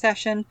 rapid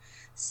succession.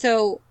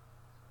 So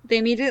they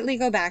immediately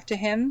go back to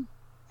him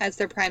as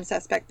their prime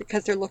suspect,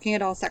 because they're looking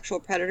at all sexual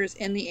predators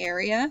in the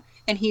area,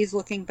 and he's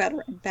looking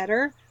better and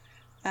better.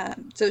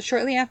 So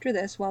shortly after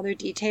this, while they're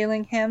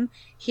detailing him,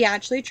 he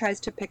actually tries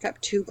to pick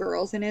up 2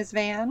 girls in his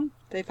van.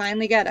 They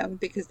finally get him,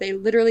 because they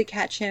literally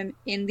catch him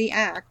in the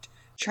act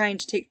trying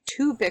to take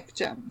 2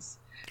 victims.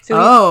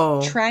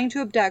 So he's trying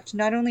to abduct.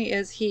 Not only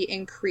is he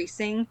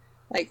increasing,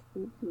 like,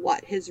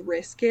 what his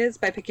risk is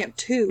by picking up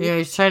 2. Yeah,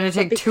 he's trying to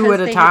take 2 at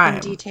a time. Because they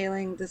have been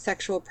detailing the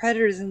sexual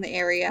predators in the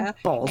area,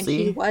 Ballsy. And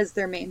he was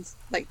their main,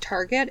 like,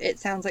 target, it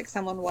sounds like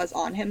someone was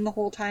on him the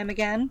whole time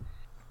again.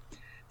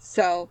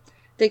 So...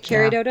 they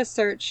carried out a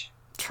search.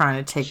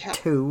 Trying to take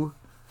 2.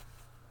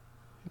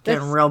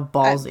 Getting real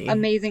ballsy.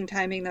 Amazing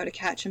timing, though, to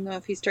catch him, though,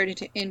 if he's starting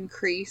to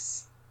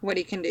increase what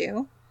he can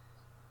do.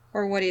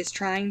 Or what he's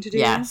trying to do.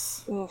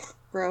 Yes. Ugh,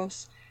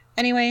 gross.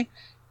 Anyway,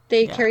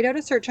 they carried out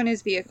a search on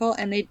his vehicle,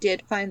 and they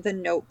did find the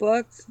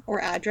notebook or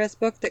address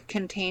book that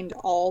contained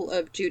all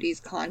of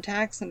Judy's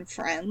contacts and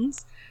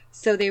friends.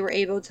 So they were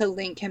able to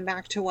link him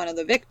back to one of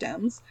the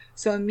victims.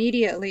 So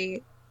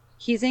immediately,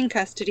 he's in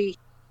custody.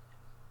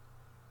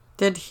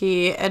 Did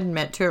he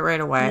admit to it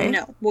right away?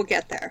 No, we'll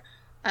get there.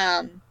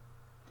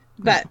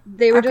 But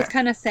they were just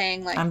kind of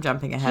saying, like, I'm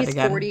jumping ahead he's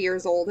 40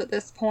 years old at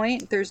this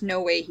point. There's no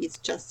way he's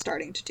just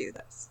starting to do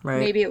this. Right.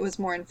 Maybe it was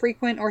more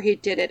infrequent, or he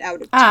did it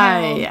out of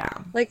town. Yeah.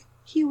 Like,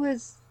 he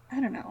was,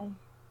 I don't know.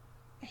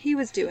 He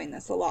was doing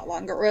this a lot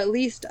longer, or at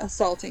least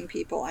assaulting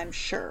people, I'm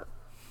sure.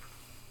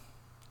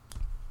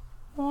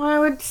 Well, I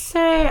would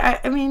say,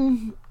 I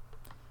mean...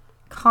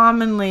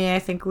 commonly, I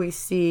think we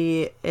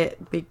see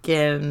it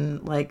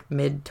begin, like,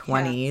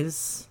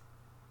 mid-20s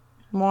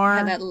more.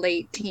 And that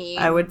late teen.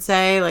 I would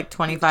say, like,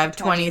 25,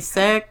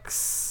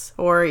 26.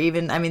 Or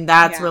even, I mean,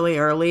 that's really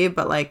early.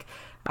 But, like,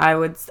 I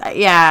would,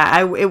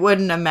 it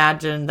wouldn't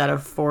imagine that a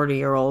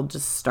 40-year-old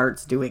just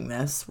starts doing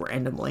this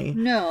randomly.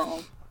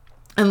 No.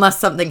 Unless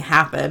something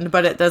happened.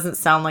 But it doesn't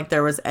sound like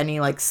there was any,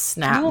 like,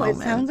 snap moment.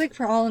 No, it sounds like,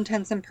 for all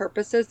intents and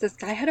purposes, this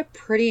guy had a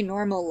pretty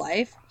normal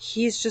life.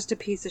 He's just a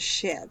piece of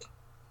shit.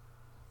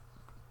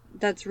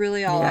 That's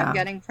really all I'm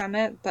getting from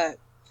it, but...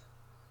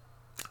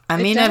 I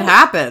mean, it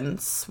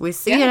happens. We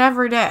see it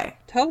every day.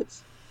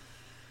 Totes.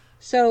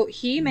 So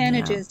he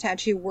manages to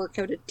actually work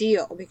out a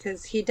deal,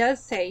 because he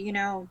does say,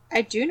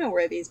 I do know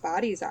where these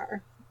bodies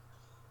are.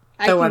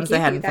 The ones they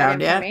hadn't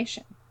found yet?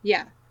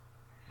 Yeah.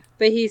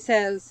 But he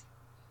says,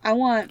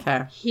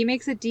 he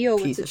makes a deal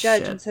with the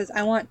judge and says,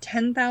 I want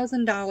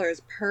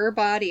 $10,000 per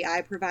body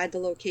I provide the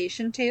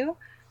location to,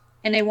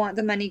 and I want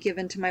the money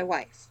given to my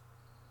wife.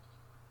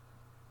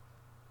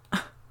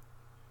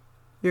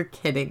 You're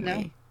kidding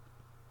me.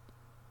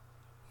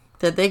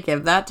 Did they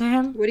give that to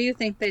him? What do you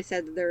think they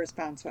said that their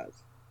response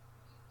was?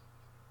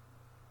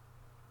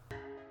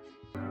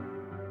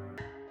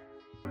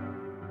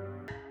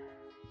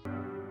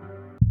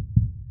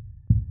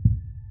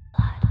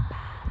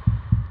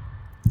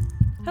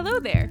 Hello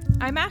there,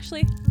 I'm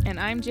Ashley. And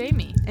I'm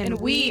Jamie. And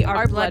we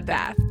are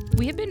Bloodbath.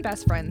 We have been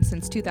best friends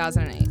since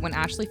 2008 when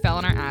Ashley fell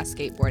on her ass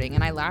skateboarding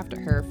and I laughed at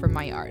her from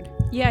my yard.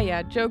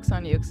 Yeah, joke's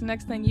on you, because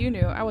next thing you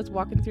knew, I was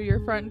walking through your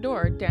front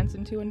door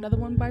dancing to Another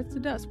One Bites the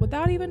Dust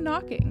without even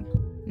knocking.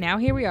 Now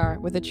here we are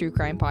with a true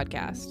crime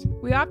podcast.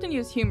 We often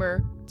use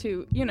humor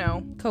to,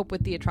 cope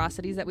with the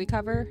atrocities that we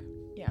cover.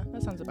 Yeah,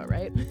 that sounds about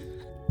right.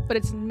 but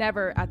it's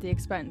never at the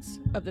expense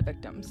of the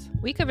victims.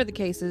 We cover the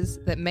cases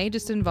that may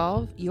just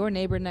involve your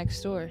neighbor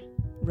next door,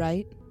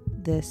 right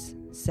this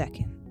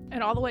second.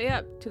 And all the way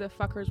up to the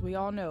fuckers we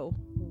all know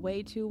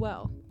way too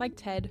well, like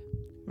Ted,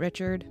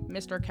 Richard,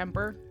 Mr.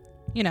 Kemper.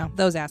 you know,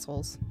 those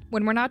assholes.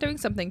 When we're not doing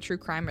something true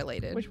crime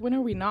related. Which, when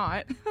are we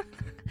not?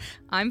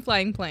 I'm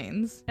flying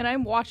planes. And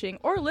I'm watching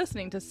or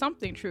listening to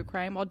something true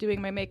crime while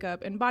doing my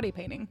makeup and body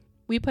painting.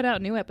 We put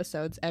out new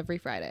episodes every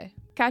Friday.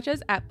 Catch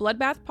us at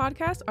Bloodbath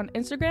Podcast on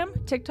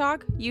Instagram,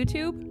 TikTok,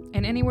 YouTube,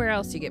 and anywhere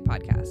else you get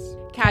podcasts.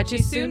 Catch you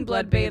soon,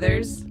 blood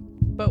bathers.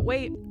 But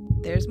wait,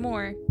 there's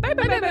more. Bye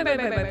bye bye bye bye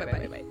bye bye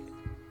bye bye.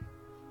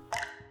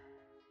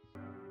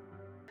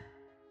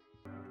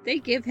 They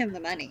give him the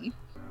money.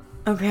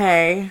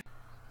 Okay.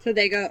 So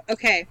they go,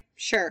 okay,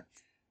 sure,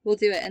 we'll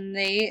do it. And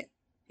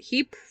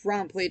he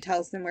promptly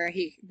tells them where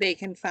they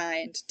can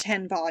find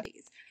 10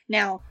 bodies.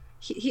 Now,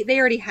 they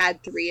already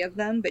had 3 of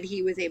them, but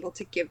he was able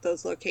to give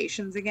those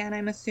locations again,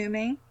 I'm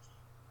assuming.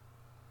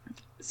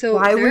 So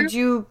why would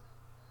you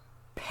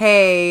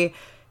pay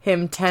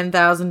him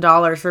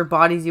 $10,000 for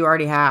bodies you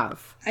already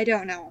have? I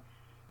don't know.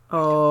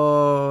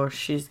 Oh,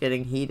 she's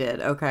getting heated.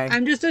 Okay.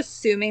 I'm just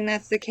assuming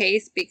that's the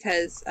case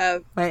because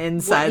of my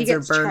insides are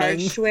burning.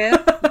 Charged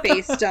with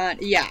based on,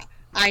 yeah,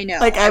 I know.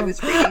 Like I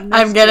was reading this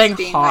I'm getting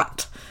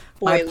hot.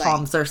 Like, my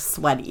palms are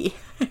sweaty.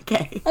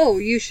 Okay. Oh,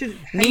 you should.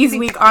 Knees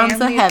weak,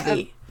 arms are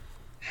heavy.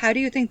 How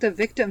do you think the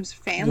victims'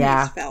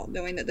 families felt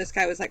knowing that this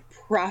guy was like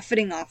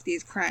profiting off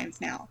these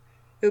crimes now?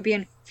 It would be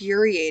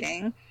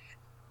infuriating.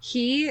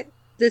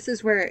 This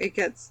is where it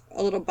gets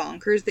a little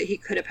bonkers that he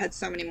could have had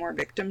so many more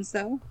victims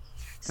though.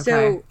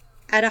 So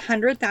at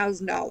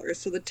 $100,000,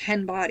 so the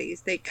 10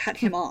 bodies, they cut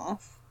him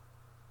off.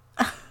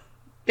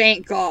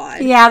 Thank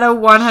God. He had a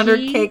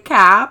 100K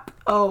cap.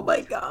 Oh my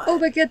God. Oh,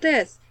 but get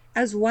this.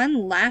 As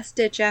one last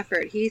ditch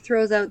effort, he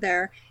throws out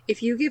there,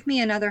 if you give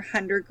me another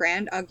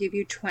 $100,000, I'll give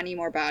you 20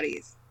 more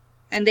bodies.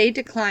 And they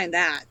declined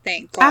that,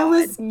 thank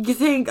God.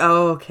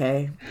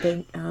 Okay.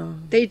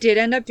 They did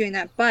end up doing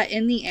that, but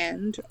in the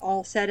end,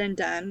 all said and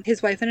done,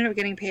 his wife ended up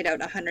getting paid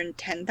out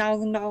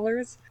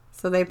 $110,000.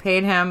 So they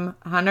paid him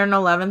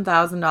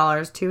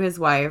 $111,000 to his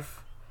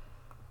wife.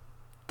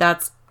 I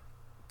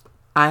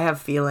have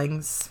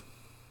feelings.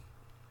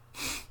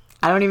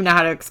 I don't even know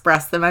how to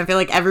express them. I feel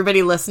like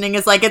everybody listening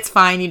is like, it's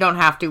fine. You don't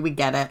have to. We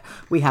get it.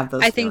 We have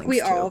those I think we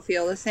too. all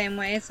feel the same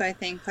way. So I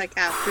think like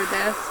after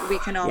this, we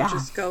can all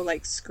just go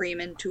like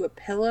scream into a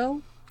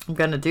pillow. I'm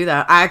going to do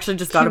that. I actually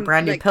just got a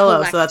brand new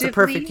pillow. So that's a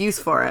perfect use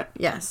for it.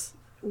 Yes.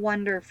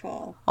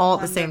 Wonderful. All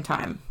at the same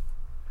time.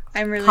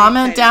 I'm really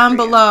Comment down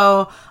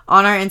below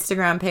on our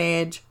Instagram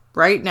page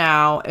right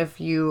now if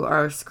you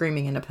are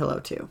screaming in a pillow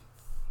too.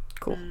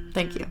 Cool. Mm-hmm.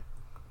 Thank you.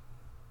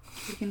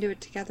 We can do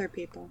it together,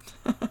 people.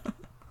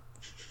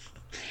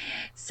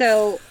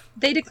 So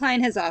they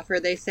decline his offer.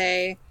 They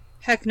say,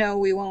 heck no,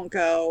 we won't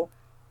go.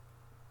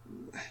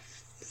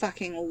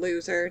 Fucking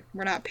loser.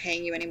 We're not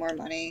paying you any more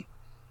money.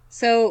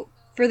 So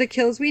for the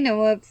kills we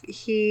know of,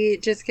 he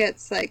just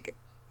gets like...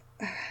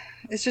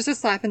 It's just a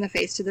slap in the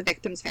face to the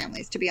victims'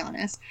 families, to be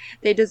honest.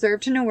 They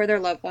deserve to know where their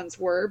loved ones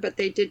were, but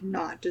they did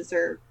not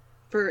deserve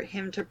for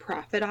him to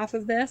profit off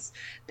of this.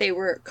 They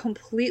were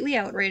completely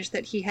outraged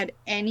that he had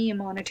any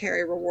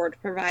monetary reward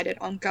provided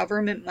on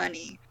government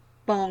money.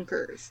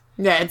 Bonkers.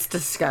 Yeah, it's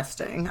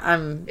disgusting.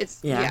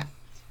 Yeah.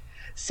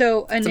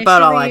 So initially, it's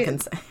about all I can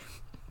say.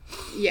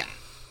 Yeah.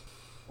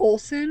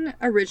 Olson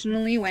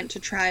originally went to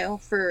trial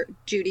for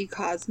Judy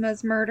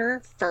Kozma's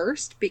murder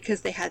first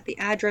because they had the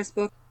address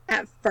book.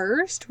 At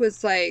first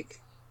was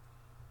like,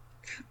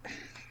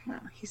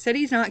 he said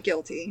he's not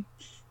guilty.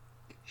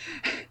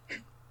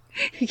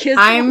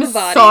 I'm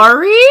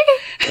sorry?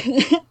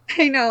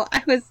 I know.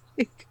 I was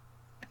like,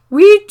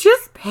 we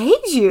just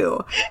paid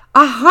you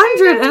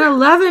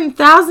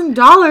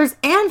 $111,000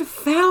 and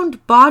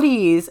found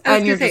bodies,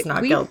 and you're just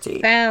not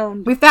guilty.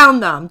 We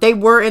found them. They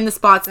were in the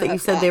spots that you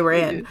said they were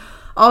in.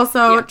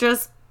 Also,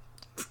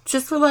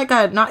 just for like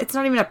it's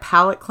not even a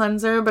palate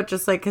cleanser, but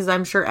just like, because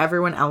I'm sure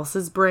everyone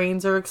else's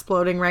brains are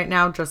exploding right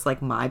now, just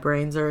like my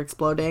brains are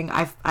exploding.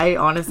 I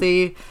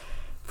honestly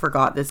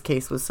forgot this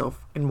case was so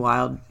fucking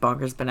wild,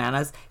 bonkers,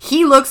 bananas.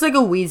 He looks like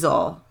a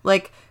weasel.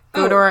 Like,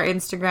 go to our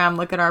Instagram,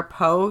 look at our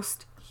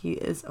post. He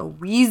is a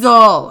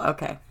weasel.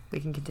 Okay, we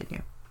can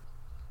continue.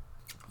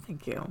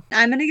 Thank you.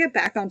 I'm going to get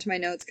back onto my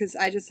notes because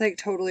I just like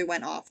totally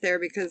went off there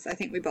because I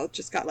think we both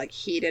just got like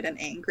heated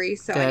and angry.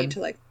 So I need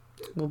to like...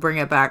 We'll bring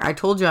it back. I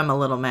told you I'm a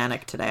little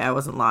manic today. I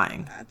wasn't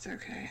lying. That's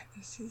okay.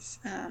 This is,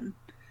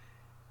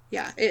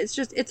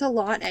 it's a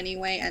lot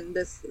anyway. And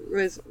this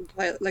was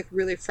like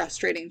really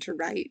frustrating to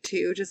write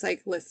too. Just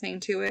like listening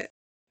to it.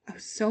 I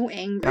was so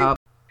angry. Yep.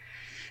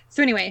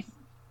 So anyway,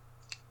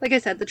 like I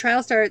said, the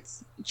trial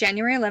starts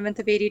January 11th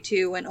of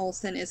 82 when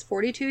Olson is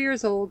 42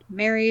 years old,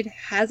 married,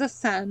 has a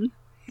son,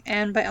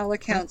 and by all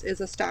accounts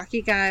is a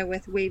stocky guy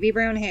with wavy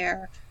brown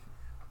hair,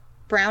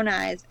 brown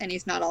eyes, and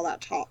he's not all that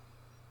tall.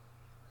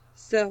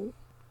 So,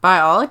 by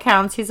all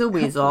accounts, he's a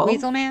weasel.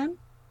 Weasel man.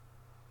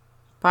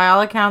 By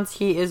all accounts,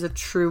 he is a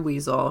true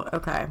weasel.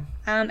 Okay.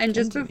 And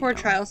just before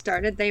trial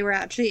started, they were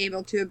actually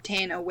able to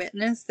obtain a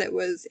witness that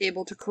was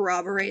able to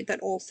corroborate that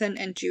Olson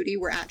and Judy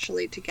were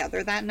actually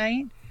together that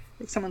night.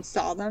 Like, someone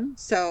saw them.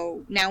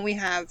 So now we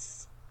have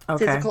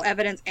physical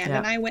evidence and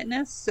an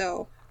eyewitness.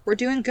 So we're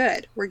doing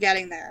good. We're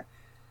getting there.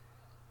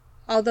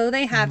 Although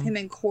they have him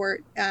in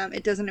court,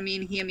 it doesn't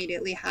mean he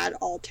immediately had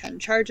all 10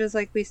 charges,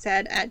 like we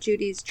said, at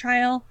Judy's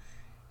trial.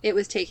 It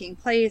was taking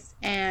place,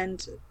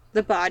 and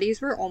the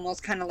bodies were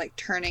almost kind of like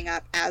turning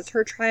up as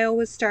her trial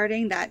was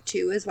starting. That,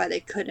 too, is why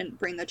they couldn't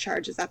bring the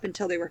charges up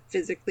until they were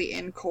physically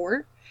in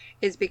court,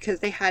 is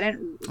because they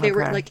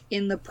were like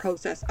in the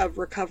process of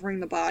recovering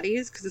the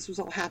bodies, because this was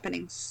all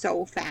happening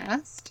so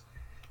fast.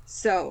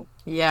 So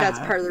that's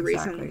part of the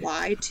reason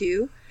why,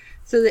 too.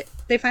 So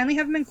they finally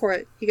have him in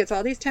court. He gets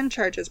all these 10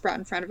 charges brought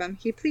in front of him.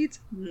 He pleads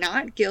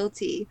not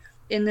guilty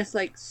in this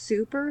like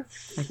super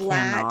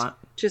flat,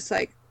 just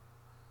like,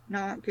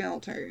 not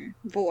guilty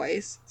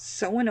voice.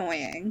 So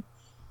annoying.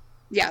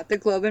 Yeah, the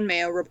Globe and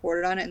Mail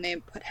reported on it, and they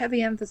put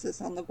heavy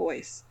emphasis on the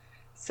voice.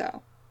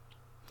 So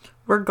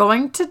we're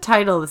going to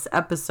title this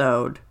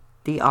episode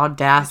The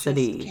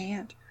Audacity.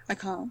 I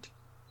can't.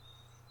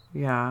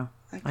 Yeah,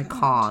 I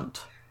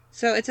can't.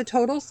 So it's a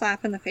total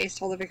slap in the face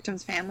to all the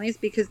victims' families,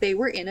 because they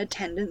were in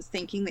attendance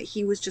thinking that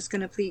he was just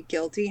going to plead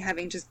guilty,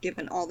 having just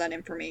given all that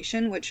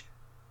information, which,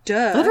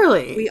 duh.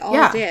 Literally. We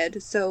all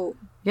did. So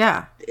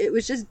yeah, it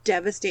was just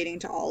devastating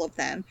to all of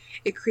them.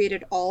 It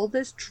created all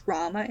this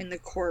drama in the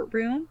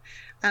courtroom.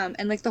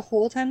 And like the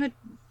whole time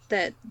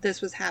that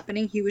this was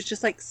happening, he was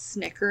just like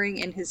snickering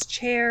in his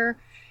chair,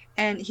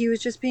 and he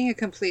was just being a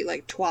complete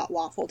like twat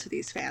waffle to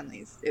these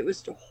families. It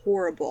was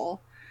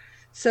horrible.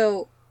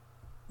 So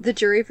the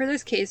jury for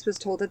this case was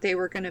told that they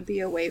were going to be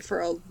away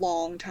for a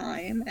long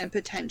time, and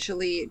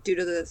potentially, due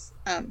to this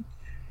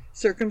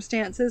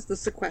circumstances, the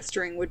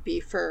sequestering would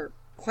be for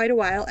quite a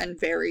while and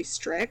very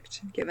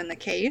strict, given the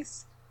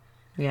case.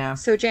 Yeah.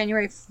 So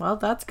well,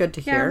 that's good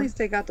to hear. Yeah, at least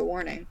they got the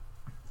warning.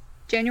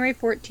 January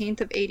 14th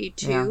of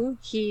 82,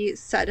 he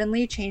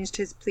suddenly changed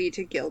his plea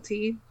to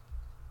guilty.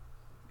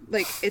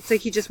 Like, it's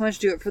like he just wanted to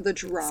do it for the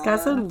drama. This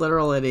guy's a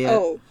literal idiot.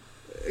 Oh,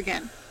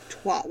 again,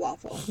 twat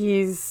waffle.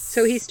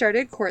 So he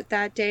started court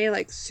that day,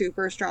 like,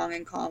 super strong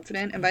and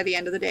confident, and by the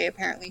end of the day,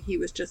 apparently, he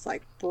was just,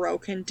 like,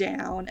 broken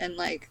down, and,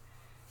 like,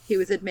 he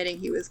was admitting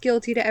he was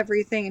guilty to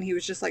everything, and he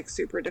was just, like,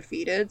 super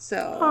defeated,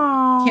 so...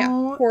 Aww,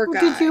 yeah, poor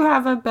guy. Did you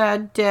have a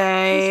bad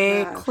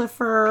day,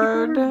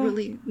 Clifford? People were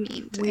really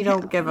mean to him. We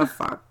don't give a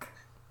fuck.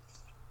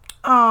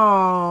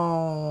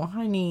 Oh,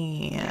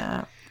 honey.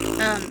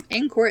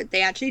 In court,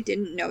 they actually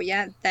didn't know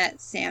yet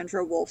that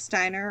Sandra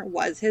Wolfsteiner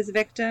was his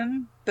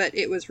victim, but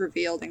it was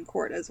revealed in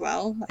court as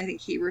well. I think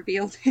he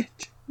revealed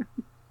it.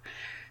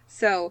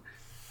 So,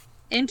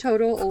 in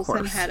total,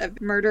 Olson had a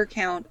murder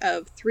count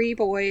of 3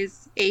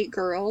 boys, 8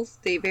 girls.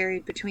 They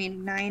varied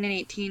between 9 and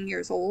 18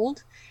 years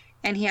old,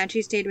 and he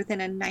actually stayed within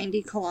a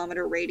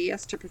 90-kilometer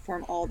radius to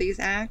perform all these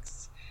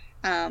acts,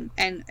 and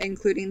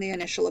including the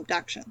initial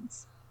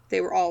abductions. They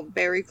were all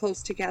very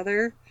close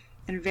together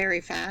and very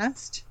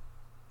fast.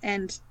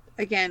 And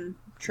again,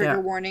 trigger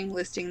warning,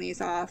 listing these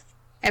off.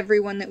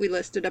 Everyone that we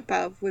listed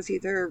above was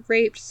either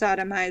raped,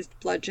 sodomized,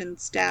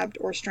 bludgeoned, stabbed,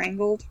 or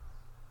strangled.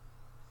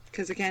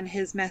 Because again,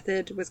 his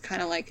method was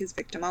kind of like his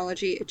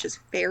victimology. It just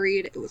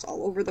varied. It was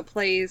all over the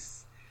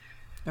place.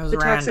 It was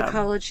random.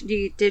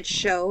 Toxicology did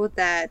show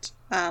that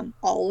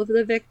all of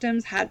the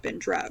victims had been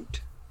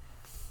drugged.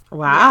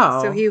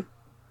 Wow. Yeah,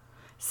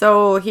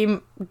 So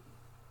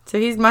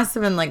he must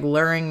have been, like,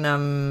 luring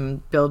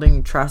them,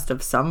 building trust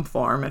of some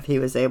form if he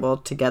was able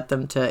to get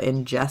them to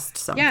ingest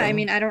something. Yeah, I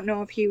mean, I don't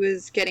know if he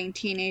was getting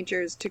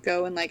teenagers to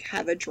go and, like,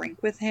 have a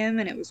drink with him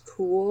and it was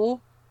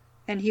cool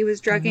and he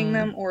was drugging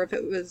them, or if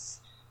it was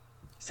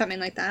something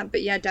like that.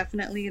 But yeah,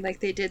 definitely, like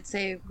they did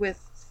say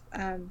with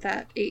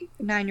that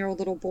 9-year-old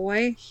little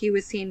boy, he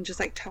was seen just,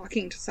 like,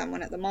 talking to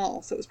someone at the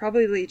mall. So it was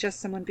probably just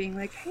someone being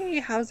like, hey,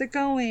 how's it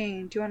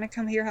going? Do you want to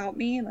come here help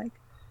me? Like,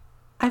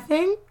 I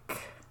think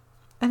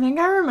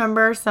I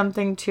remember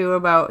something, too,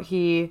 about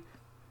he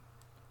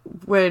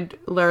would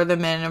lure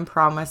them in and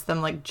promise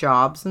them, like,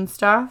 jobs and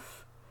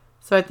stuff.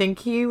 So I think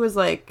he was,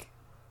 like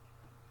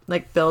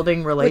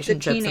building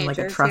relationships and, like,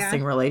 a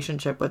trusting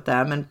relationship with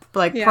them. And,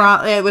 like,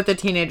 with the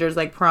teenagers,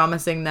 like,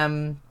 promising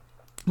them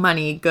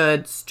money,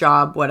 goods,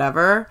 job,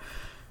 whatever.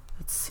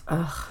 It's,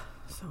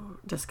 so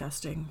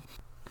disgusting.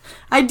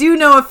 I do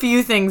know a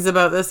few things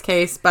about this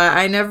case, but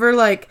I never,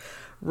 like,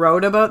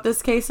 wrote about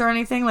this case or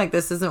anything. Like,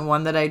 this isn't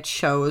one that I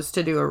chose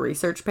to do a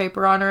research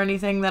paper on or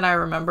anything that I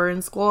remember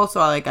in school.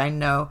 So, like, I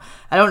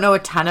don't know a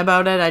ton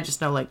about it. I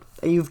just know, like,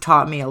 you've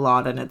taught me a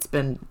lot and it's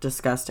been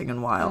disgusting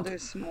and wild. Oh,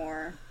 there's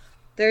more.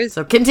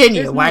 So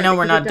continue. I know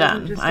we're not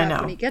done. I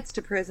know. When he gets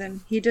to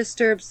prison, he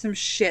disturbs some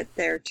shit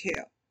there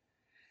too.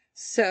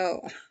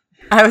 So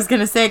I was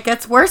going to say it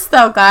gets worse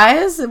though,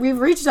 guys. We've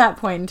reached that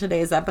point in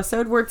today's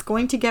episode where it's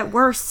going to get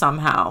worse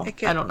somehow.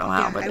 I don't know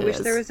how, but I wish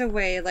there was a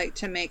way, like,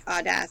 to make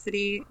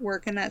audacity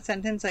work in that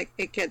sentence. Like,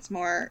 it gets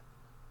more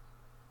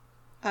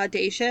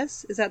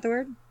audacious. Is that the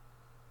word?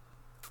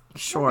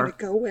 Sure. We're gonna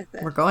go with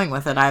it. We're going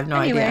with it. I have no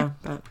idea,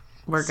 but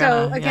we're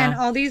so gonna. Again,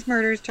 all these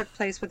murders took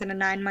place within a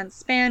 9-month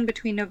span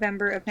between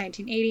November of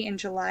 1980 and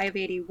July of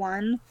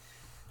 81.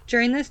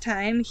 During this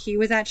time, he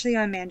was actually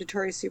on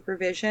mandatory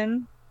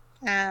supervision.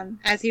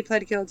 As he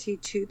pled guilty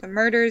to the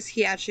murders,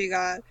 he actually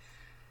got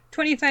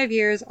 25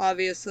 years,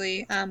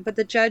 obviously, but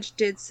the judge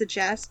did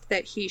suggest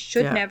that he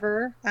should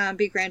never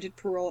be granted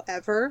parole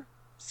ever.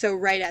 So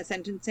right at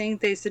sentencing,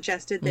 they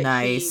suggested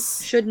that he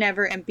should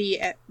never and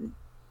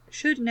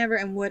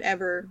would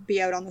ever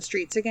be out on the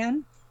streets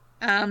again.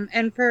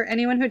 And for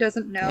anyone who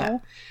doesn't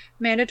know,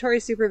 mandatory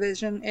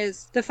supervision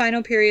is the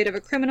final period of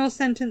a criminal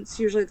sentence,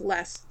 usually the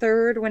last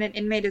third, when an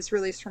inmate is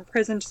released from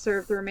prison to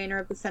serve the remainder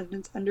of the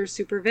sentence under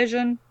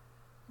supervision.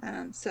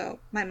 So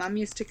my mom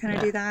used to kind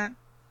of do that,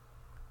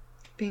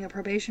 being a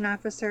probation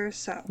officer,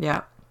 so.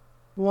 Yeah.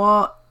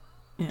 Well.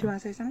 Do you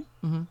want to say something?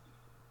 Mm-hmm.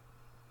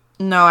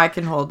 No, I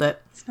can hold it.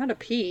 It's not a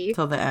pee.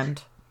 Till the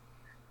end.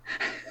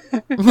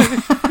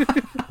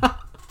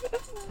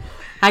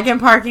 I can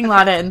parking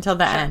lot it until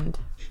the end.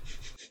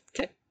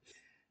 Okay.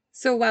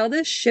 So while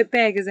this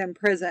shitbag is in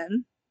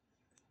prison,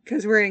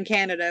 because we're in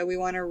Canada, we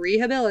want to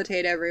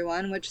rehabilitate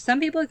everyone, which some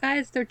people,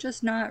 guys, they're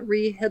just not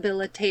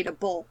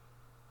rehabilitatable.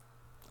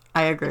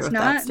 I agree with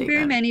that statement. It's not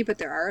very many, but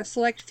there are a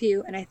select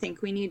few, and I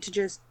think we need to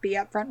just be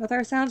upfront with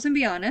ourselves and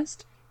be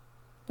honest.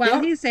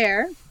 While he's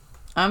there...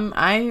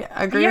 I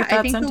agree with that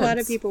I think sentence. a lot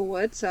of people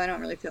would, so I don't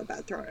really feel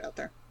bad throwing it out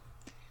there.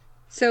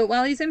 So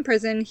while he's in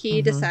prison,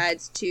 he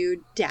decides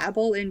to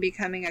dabble in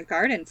becoming a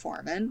garden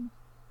foreman,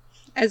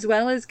 as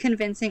well as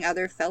convincing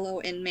other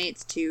fellow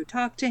inmates to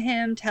talk to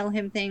him, tell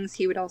him things.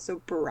 He would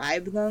also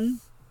bribe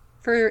them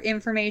for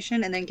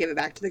information and then give it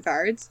back to the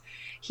guards.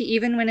 He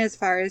even went as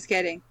far as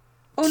getting...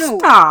 Oh, no,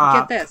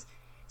 Stop. Get this.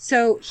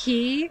 So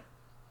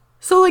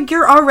like,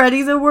 you're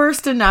already the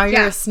worst, and now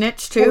you're a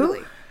snitch, too?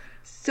 Totally.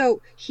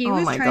 So he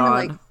was trying to,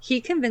 like, he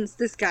convinced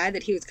this guy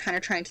that he was kind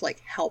of trying to,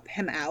 like, help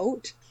him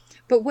out.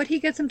 But what he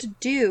gets him to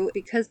do,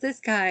 because this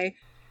guy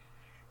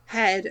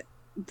had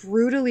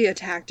brutally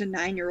attacked a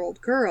 9-year-old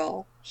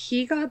girl,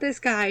 he got this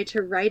guy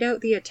to write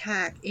out the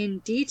attack in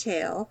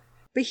detail,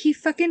 but he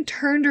fucking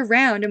turned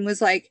around and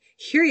was like,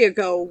 here you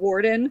go,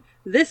 warden.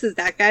 This is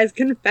that guy's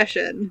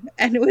confession.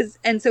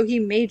 And so he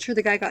made sure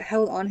the guy got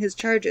held on his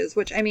charges,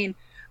 which, I mean,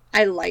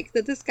 I like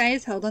that this guy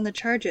is held on the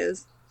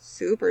charges.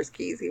 Super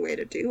skeezy way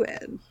to do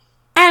it.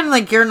 And,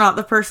 like, you're not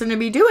the person to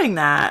be doing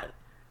that.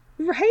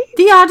 Right?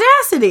 The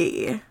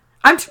audacity.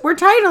 We're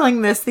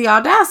titling this The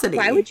Audacity.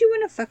 Why would you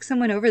want to fuck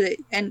someone over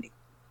and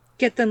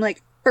get them,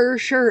 like, for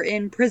sure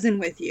in prison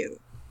with you?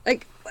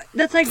 Like,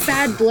 that's like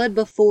bad blood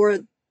before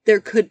there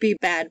could be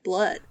bad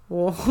blood.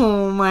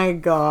 Oh my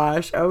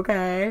gosh.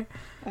 Okay.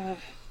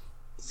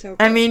 So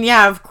I mean,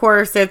 yeah, of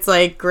course, it's,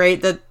 like,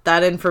 great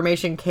that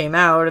information came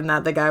out and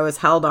that the guy was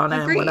held on it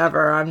and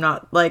whatever. I'm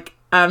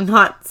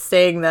not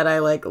saying that I,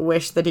 like,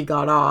 wish that he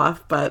got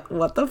off, but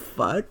what the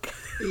fuck?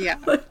 Yeah.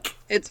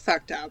 It's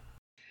fucked up.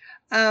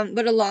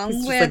 But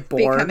along with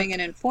becoming an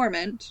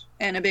informant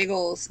and a big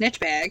old snitch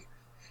bag,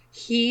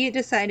 he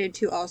decided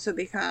to also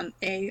become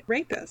a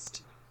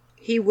rapist.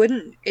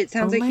 It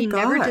sounds like he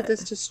never did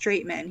this to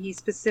straight men. He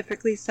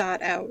specifically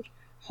sought out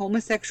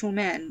homosexual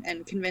men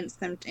and convinced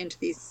them into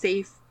these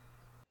safe,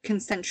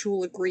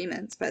 consensual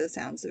agreements, by the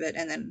sounds of it,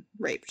 and then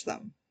raped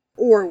them.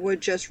 Or would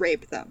just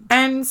rape them.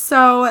 And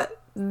so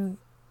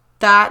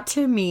that,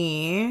 to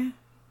me,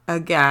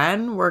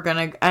 again,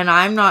 and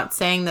I'm not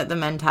saying that the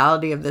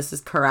mentality of this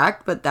is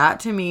correct, but that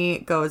to me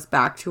goes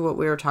back to what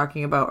we were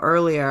talking about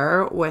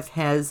earlier with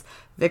his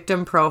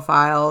victim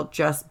profile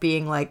just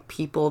being like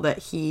people that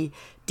he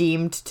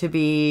deemed to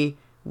be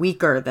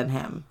weaker than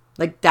him.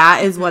 Like,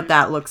 that is what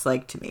that looks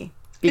like to me.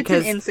 Because,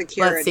 it's an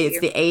insecurity. Let's see, it's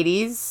the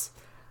 80s.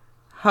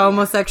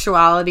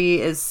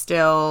 Homosexuality is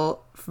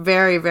still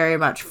very, very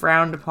much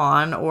frowned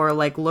upon or,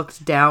 like,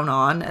 looked down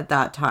on at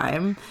that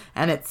time.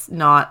 And it's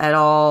not at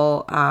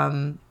all,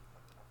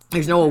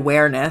 there's no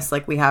awareness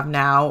like we have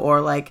now or,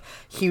 like,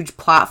 huge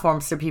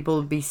platforms for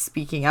people to be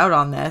speaking out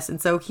on this.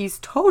 And so he's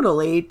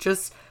totally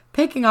just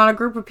picking on a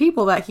group of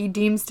people that he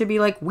deems to be,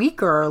 like,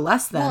 weaker or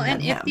less than him. Well,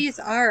 and if these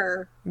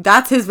are...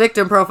 That's his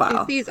victim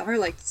profile. If these are,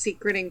 like,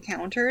 secret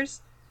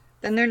encounters,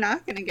 then they're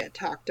not going to get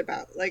talked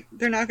about. Like,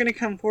 they're not going to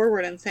come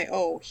forward and say,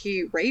 oh,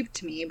 he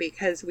raped me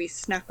because we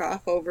snuck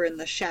off over in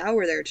the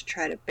shower there to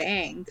try to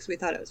bang because we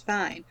thought it was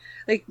fine.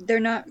 Like, they're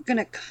not going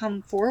to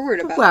come forward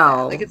about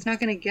that. Like, it's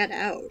not going to get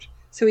out.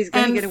 So he's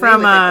going to get away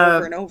with it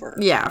over and over.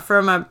 Yeah,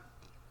 from a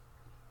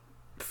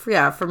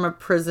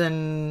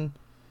prison...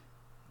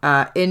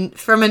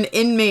 from an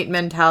inmate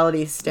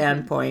mentality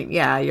standpoint,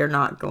 yeah, you're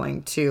not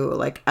going to,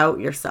 like,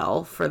 out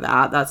yourself for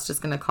that. That's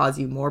just going to cause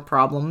you more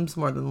problems,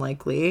 more than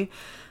likely.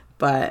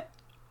 But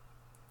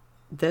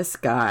this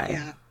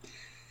guy,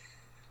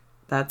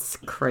 that's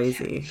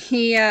crazy.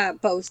 He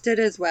boasted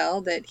as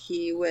well that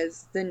he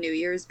was the New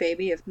Year's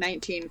baby of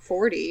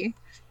 1940.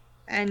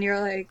 And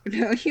you're like,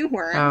 no, you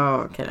weren't.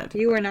 Oh, okay.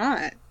 You were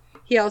not.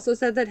 He also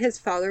said that his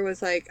father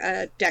was, like,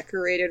 a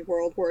decorated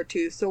World War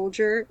II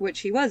soldier,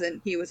 which he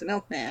wasn't. He was a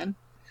milkman.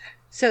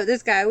 So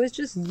this guy was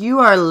just... You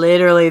are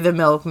literally the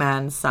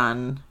milkman's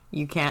son.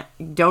 You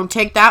don't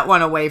take that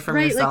one away from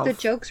yourself. Like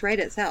the joke's right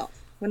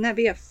itself. Wouldn't that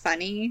be a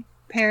funny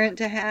parent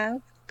to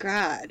have?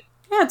 God.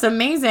 Yeah, it's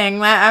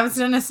amazing. I was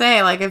going to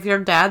say, like, if your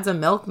dad's a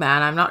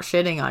milkman, I'm not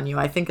shitting on you.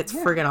 I think it's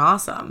friggin'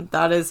 awesome.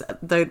 That is,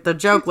 the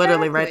joke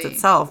literally writes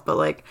itself, but,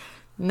 like,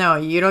 no,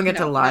 you don't get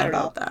to lie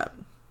about that.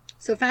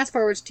 So fast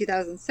forward to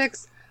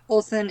 2006,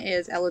 Olson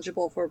is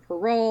eligible for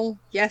parole.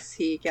 Yes,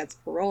 he gets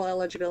parole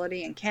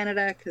eligibility in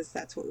Canada, because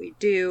that's what we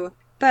do.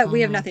 But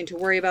we have nothing to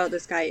worry about.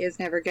 This guy is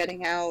never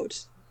getting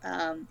out.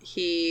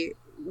 He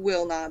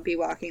will not be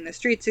walking the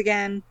streets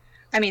again.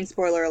 I mean,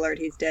 spoiler alert,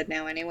 he's dead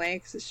now anyway,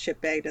 because his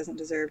shitbag doesn't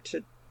deserve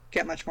to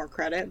get much more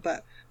credit,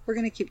 but we're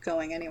going to keep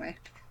going anyway.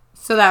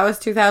 So that was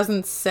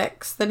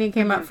 2006 that he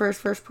came up for his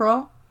first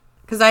parole?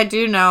 Because I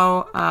do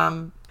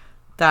know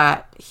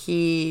that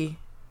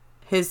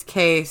his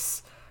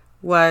case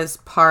was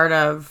part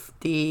of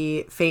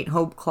the Faint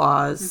Hope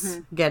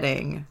Clause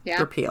getting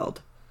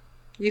repealed.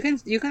 You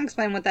can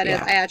explain what that is.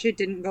 I actually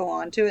didn't go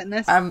on to it in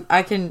this.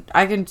 I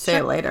can say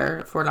it later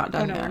if we're not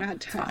done no, here. we're not done.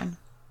 It's fine.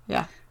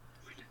 Yeah.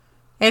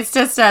 It's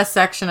just a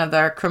section of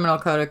the Criminal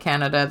Code of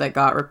Canada that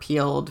got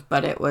repealed,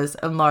 but it was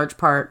in large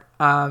part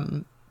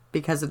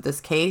because of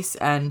this case,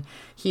 and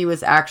he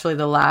was actually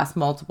the last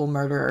multiple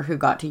murderer who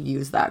got to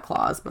use that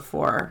clause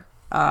before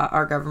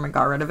our government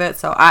got rid of it.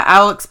 So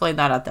I'll explain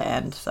that at the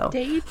end. So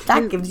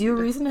that gives you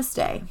a reason to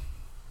stay.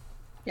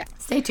 Yeah.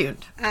 Stay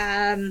tuned.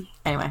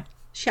 Anyway.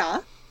 Shaw.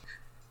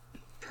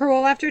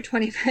 Parole after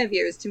 25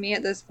 years to me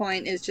at this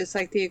point is just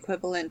like the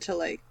equivalent to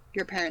like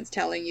your parents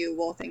telling you,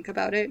 we'll think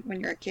about it when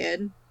you're a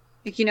kid.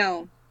 Like, you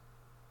know,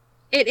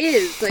 it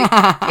is like,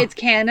 it's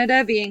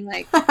Canada being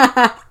like,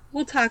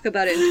 we'll talk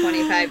about it in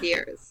 25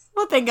 years.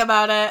 We'll think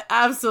about it.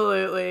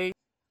 Absolutely.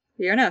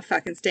 You're not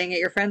fucking staying at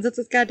your friends.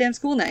 It's goddamn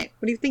school night.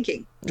 What are you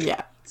thinking?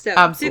 Yeah. So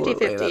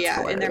 50-50,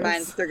 yeah, in their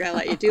minds if they're going to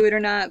let you do it or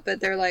not. But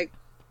they're like,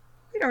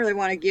 we don't really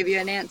want to give you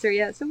an answer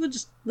yet. So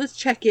let's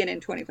check in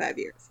 25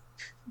 years.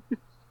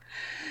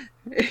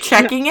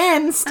 Checking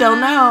in. Still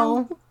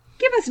no.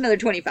 Give us another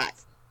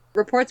 25.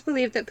 Reports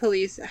believe that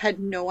police had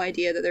no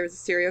idea that there was a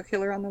serial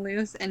killer on the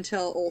loose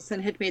until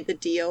Olson had made the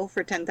deal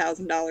for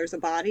 $10,000 a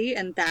body,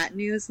 and that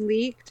news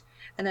leaked.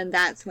 And then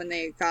that's when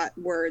they got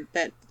word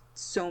that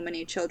so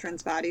many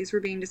children's bodies were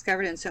being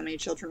discovered and so many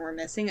children were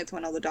missing. It's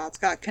when all the dots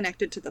got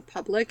connected to the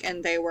public,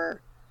 and they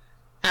were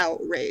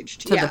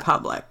outraged. To the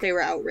public. They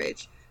were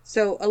outraged.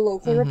 So a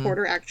local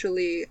reporter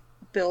actually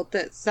built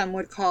that some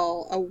would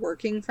call a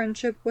working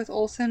friendship with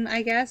Olson,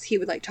 I guess. He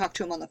would like talk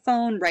to him on the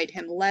phone, write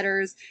him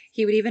letters.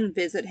 He would even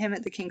visit him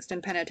at the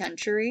Kingston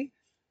Penitentiary.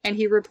 And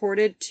he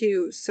reported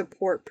to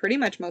support pretty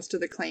much most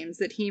of the claims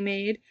that he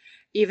made,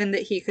 even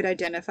that he could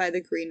identify the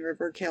Green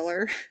River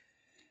Killer.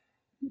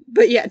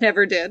 But yet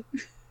never did.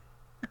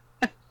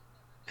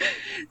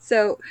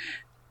 So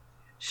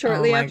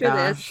shortly after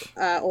this,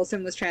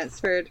 Olson was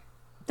transferred.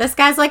 This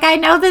guy's like, I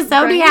know the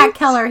Zodiac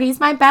Killer. He's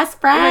my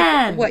best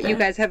friend. Like, what, you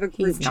guys have a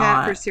group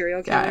chat for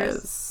serial killers?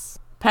 Guys.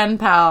 Pen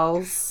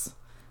pals.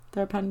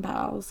 They're pen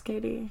pals,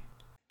 Katie.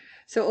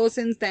 So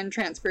Olson's then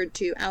transferred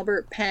to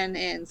Albert Penn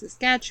in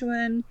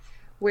Saskatchewan,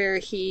 where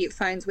he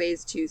finds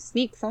ways to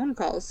sneak phone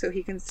calls so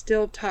he can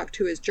still talk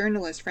to his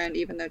journalist friend,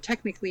 even though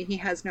technically he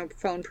has no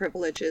phone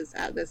privileges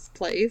at this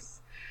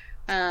place.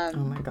 Oh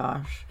my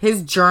gosh.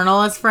 His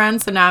journalist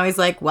friend, so now he's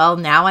like, well,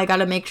 now I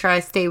gotta make sure I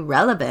stay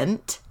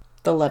relevant.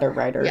 The letter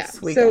writers.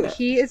 Yeah. So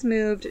he is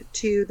moved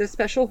to the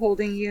special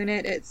holding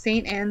unit at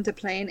St. Anne de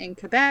Plaine in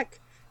Quebec.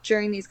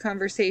 During these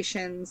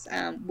conversations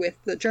with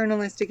the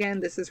journalist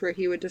again, this is where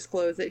he would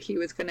disclose that he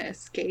was going to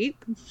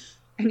escape.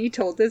 And he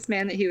told this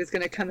man that he was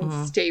going to come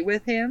and stay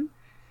with him.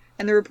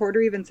 And the reporter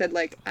even said,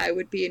 like, I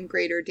would be in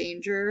greater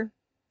danger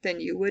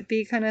than you would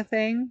be, kind of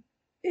thing.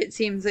 It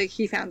seems like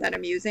he found that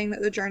amusing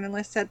that the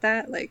journalist said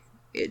that. Like,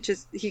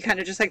 he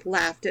kind of just like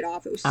laughed it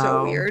off. It was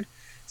so weird.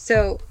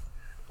 So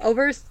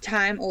over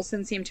time,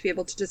 Olson seemed to be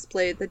able to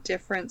display the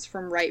difference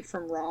from right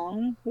from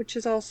wrong, which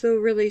is also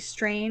really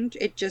strange.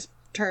 It just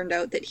turned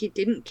out that he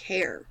didn't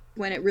care.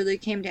 When it really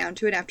came down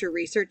to it after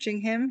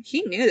researching him,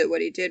 he knew that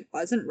what he did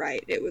wasn't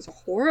right. It was a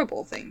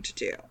horrible thing to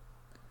do.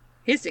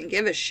 He just didn't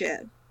give a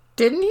shit.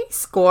 Didn't he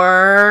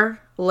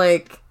score,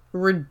 like,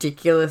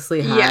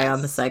 ridiculously high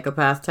on the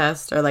psychopath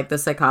test or, like, the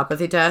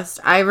psychopathy test?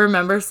 I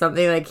remember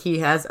something like he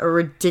has a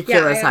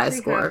ridiculous high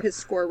score. I have his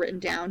score written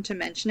down to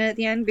mention it at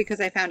the end because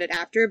I found it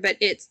after, but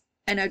it's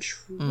an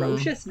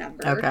atrocious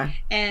number. Okay.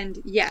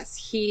 And yes,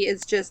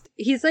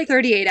 he's like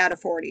 38 out of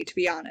 40, to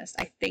be honest.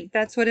 I think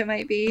that's what it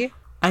might be.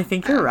 I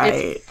think you're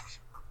right.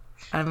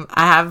 I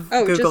have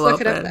Google just look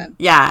open. It up then.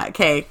 Yeah,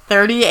 okay.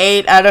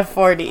 38 out of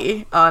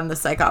 40 on the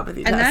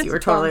psychopathy test. You were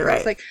totally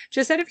right. Like,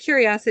 just out of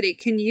curiosity,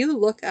 can you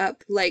look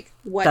up, like,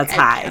 what Ed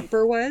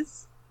Kemper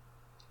was?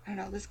 I don't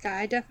know, this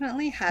guy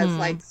definitely has,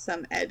 like,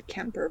 some Ed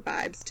Kemper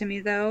vibes to me,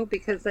 though,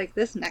 because, like,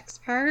 this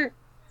next part,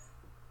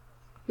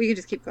 we can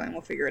just keep going.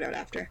 We'll figure it out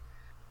after.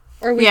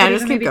 Or we could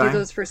even maybe do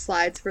those for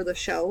slides for the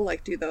show,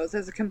 like, do those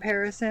as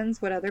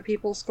comparisons, what other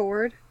people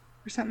scored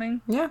or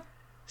something. Yeah.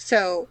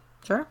 So.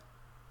 Sure.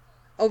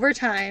 over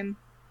time,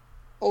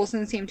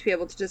 Olson seemed to be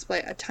able to display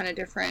a ton of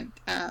different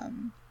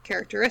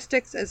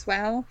characteristics as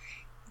well.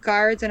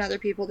 Guards and other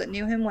people that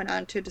knew him went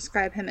on to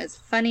describe him as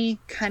funny,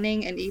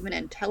 cunning, and even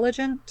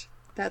intelligent.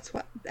 That's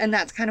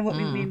kind of what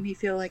made me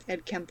feel like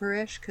Ed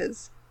Kemper-ish,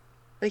 because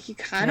like you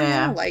kind of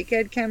want to like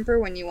Ed Kemper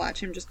when you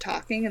watch him just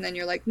talking, and then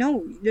you're like,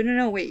 no,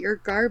 wait, you're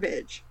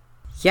garbage.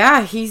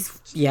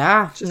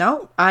 Yeah,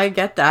 no, I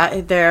get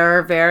that.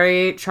 They're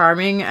very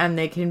charming, and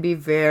they can be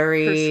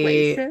very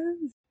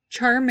persuasive,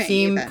 charming.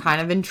 Seem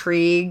kind of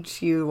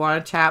intrigued. You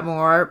want to chat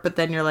more, but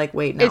then you're like,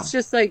 wait, no. It's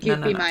just like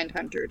you'd be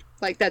mind-huntered.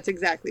 Like, that's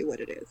exactly what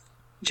it is.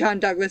 John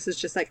Douglas is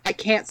just like, I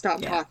can't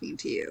stop talking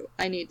to you.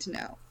 I need to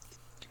know.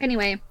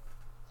 Anyway,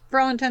 for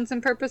all intents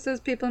and purposes,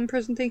 people in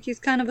prison think he's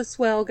kind of a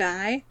swell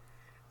guy.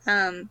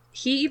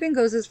 He even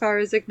goes as far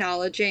as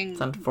acknowledging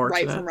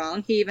right from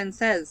wrong. He even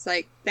says,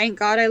 like, thank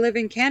God I live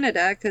in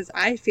Canada, because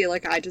I feel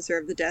like I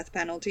deserve the death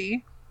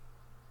penalty.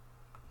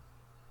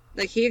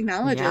 Like, he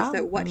acknowledges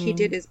that what he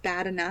did is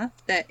bad enough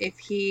that if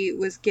he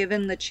was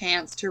given the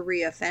chance to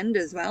reoffend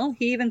as well,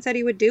 he even said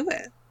he would do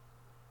it.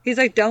 He's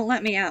like, don't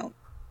let me out.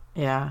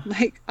 Yeah.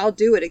 Like, I'll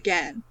do it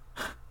again.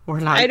 We're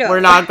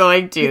not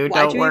going to.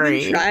 Don't worry. Why'd you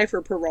even try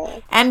for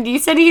parole? And you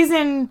said he's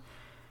in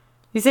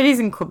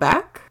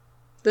Quebec?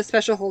 The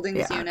Special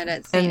Holdings Unit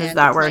at St. And is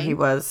that where he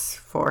was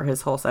for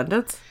his whole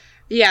sentence?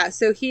 Yeah,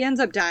 so he ends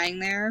up dying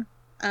there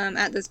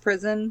at this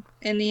prison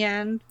in the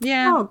end.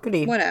 Yeah. Oh,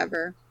 goody.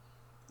 Whatever.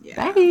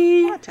 Yeah.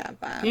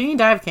 Didn't he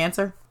die of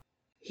cancer?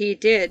 He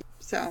did,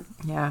 so.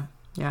 Yeah,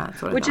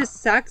 that's what Which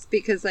just sucks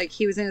because, like,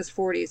 he was in his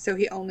 40s, so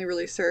he only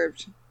really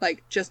served,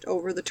 like, just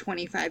over the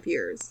 25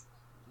 years.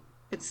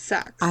 It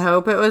sucks. I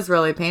hope it was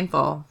really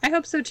painful. I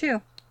hope so,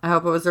 too. I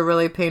hope it was a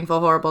really painful,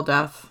 horrible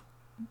death.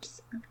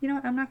 You know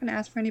what? I'm not going to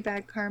ask for any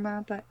bad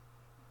karma, but...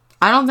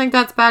 I don't think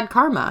that's bad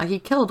karma. He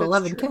killed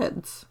 11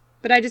 kids.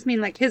 But I just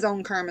mean, like, his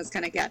own karma's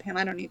going to get him.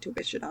 I don't need to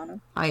wish it on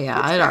him. Oh,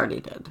 yeah, it already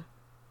did.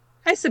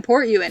 I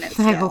support you in it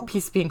still. I hope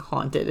he's being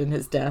haunted in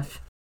his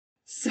death.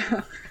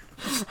 So...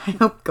 I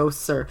hope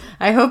ghosts are...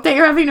 I hope that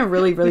you're having a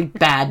really, really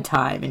bad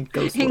time in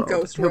Ghost World.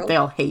 I hope they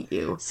all hate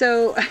you.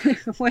 So,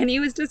 when he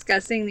was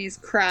discussing these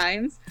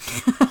crimes,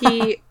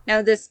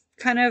 now this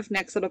kind of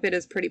next little bit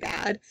is pretty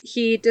bad.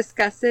 He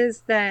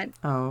discusses that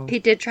he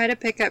did try to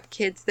pick up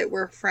kids that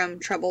were from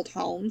troubled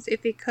homes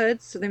if he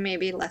could, so they may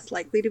be less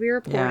likely to be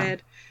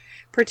reported,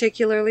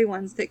 particularly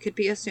ones that could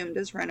be assumed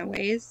as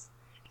runaways,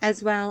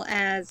 as well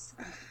as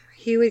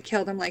he would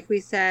kill them, like we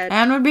said.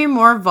 And would be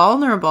more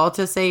vulnerable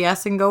to say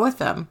yes and go with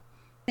them.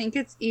 I think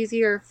it's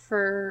easier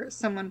for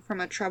someone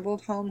from a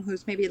troubled home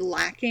who's maybe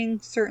lacking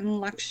certain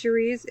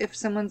luxuries. If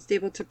someone's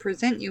able to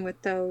present you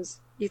with those,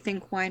 you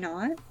think, why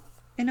not,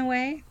 in a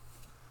way?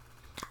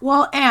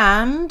 Well,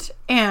 and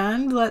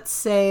let's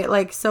say,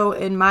 like, so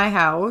in my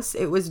house,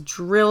 it was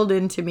drilled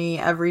into me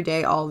every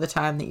day, all the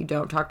time, that you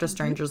don't talk to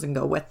strangers and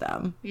go with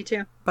them. Me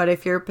too. But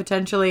if you're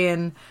potentially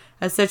in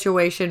a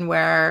situation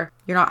where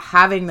you're not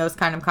having those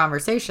kind of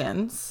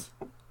conversations,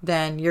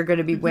 then you're going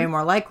to be way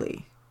more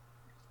likely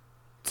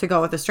to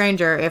go with a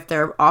stranger if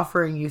they're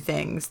offering you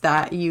things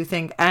that you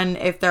think, and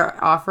if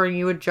they're offering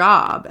you a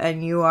job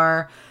and you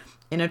are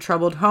in a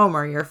troubled home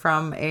or you're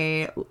from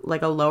a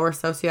lower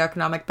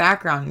socioeconomic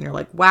background and you're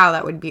like, wow,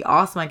 that would be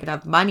awesome. I could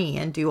have money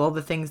and do all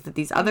the things that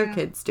these other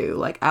kids do.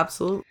 Like,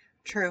 absolutely.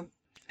 True.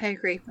 I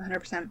agree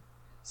 100%.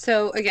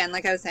 So again,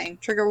 like I was saying,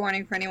 trigger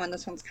warning for anyone.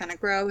 This one's kind of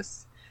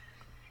gross.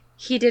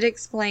 He did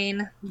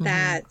explain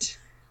that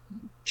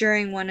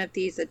during one of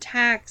these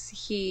attacks,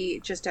 he,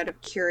 just out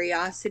of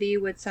curiosity,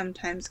 would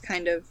sometimes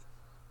kind of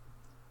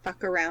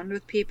fuck around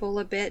with people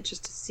a bit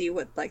just to see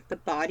what, like, the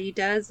body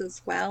does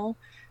as well.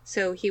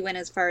 So he went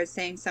as far as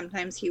saying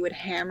sometimes he would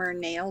hammer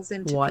nails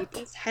into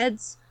people's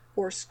heads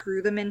or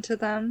screw them into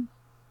them.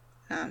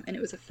 And it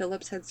was a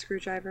Phillips head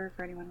screwdriver,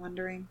 for anyone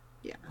wondering.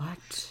 Yeah.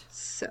 What?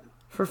 So.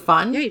 For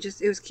fun? Yeah, it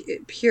was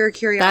pure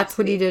curiosity. That's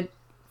what he did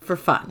for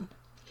fun.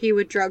 He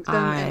would drug them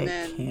and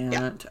then... can't.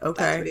 Yeah,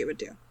 okay. That's what he would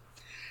do.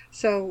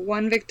 So,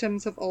 one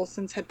victims of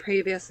Olson's had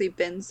previously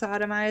been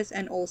sodomized,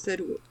 and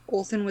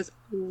Olson was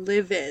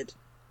livid.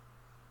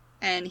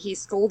 And he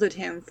scolded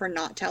him for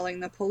not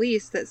telling the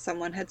police that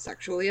someone had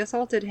sexually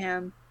assaulted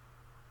him.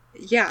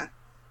 Yeah.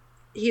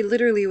 He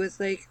literally was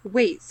like,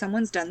 wait,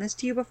 someone's done this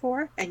to you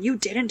before? And you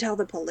didn't tell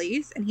the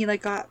police? And he,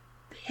 like, got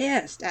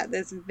pissed at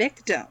this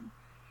victim.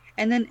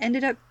 And then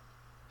ended up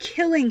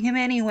killing him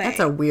anyway. That's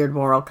a weird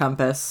moral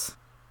compass.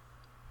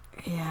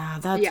 Yeah,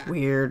 that's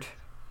weird.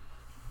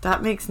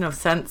 That makes no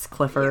sense,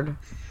 Clifford.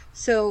 Yeah.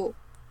 So,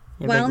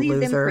 while he's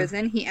in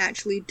prison, he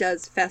actually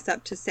does fess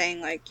up to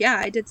saying, like, yeah,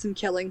 I did some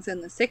killings in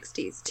the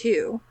 60s,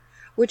 too.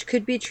 Which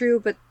could be true,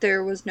 but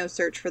there was no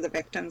search for the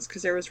victims,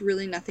 because there was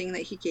really nothing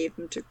that he gave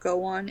them to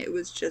go on. It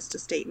was just a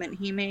statement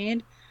he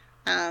made.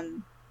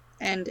 And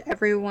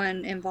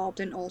everyone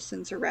involved in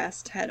Olson's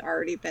arrest had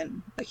already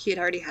been, like, he had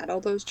already had all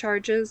those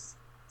charges.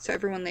 So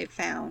everyone they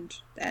found.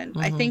 And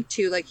I think,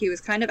 too, like, he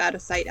was kind of out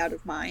of sight, out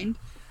of mind.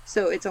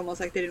 So it's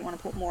almost like they didn't want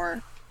to put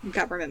more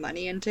government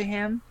money into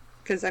him.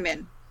 Because, I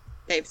mean,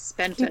 they've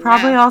spent He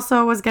probably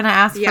also was going to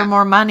ask for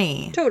more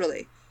money.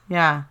 Totally.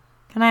 Yeah.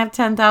 Can I have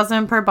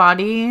 10,000 per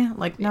body?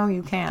 Like, no,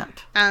 you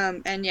can't.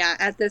 And yeah,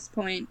 at this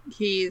point,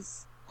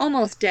 he's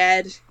almost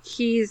dead.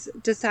 He's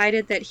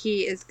decided that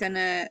he is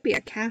gonna be a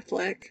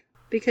Catholic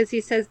because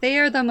he says they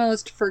are the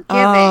most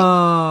forgiving.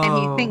 Oh. And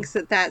he thinks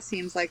that that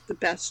seems like the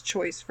best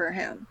choice for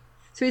him.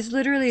 So he's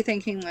literally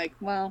thinking like,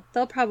 well,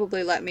 they'll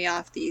probably let me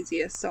off the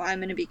easiest, so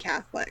I'm gonna be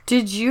Catholic.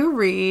 Did you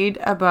read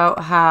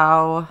about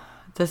how...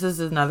 This is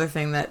another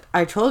thing that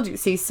I told you.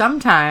 See,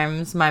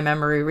 sometimes my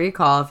memory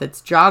recall, if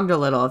it's jogged a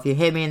little, if you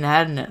hit me in the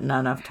head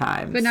enough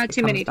times, but not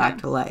too many back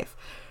times. To life.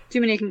 Too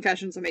many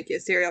concussions will make you a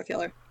serial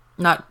killer.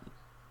 Not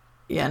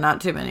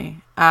too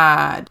many.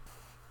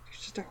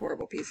 He's just a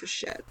horrible piece of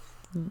shit.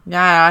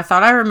 Yeah, I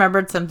thought I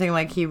remembered something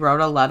like he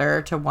wrote a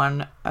letter to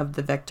one of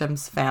the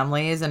victims'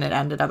 families, and it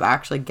ended up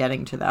actually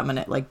getting to them, and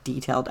it like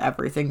detailed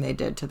everything they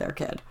did to their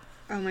kid.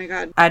 Oh my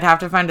god. I'd have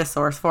to find a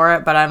source for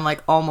it, but I'm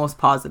like almost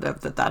positive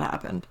that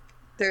happened.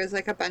 There's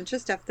like a bunch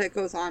of stuff that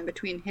goes on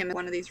between him and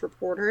one of these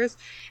reporters,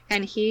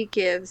 and he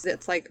gives,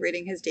 it's like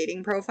reading his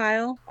dating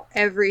profile,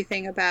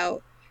 everything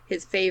about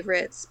his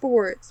favorite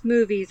sports,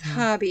 movies,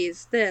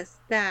 hobbies, this,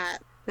 that,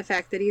 the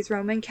fact that he's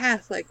Roman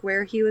Catholic,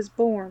 where he was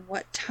born,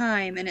 what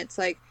time, and it's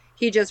like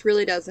he just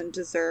really doesn't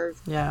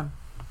deserve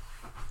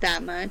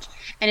that much.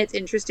 And it's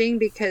interesting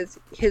because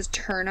his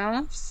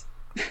turnoffs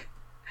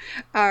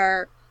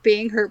are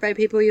being hurt by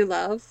people you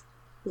love,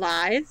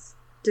 lies,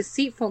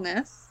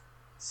 deceitfulness,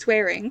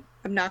 swearing,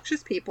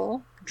 obnoxious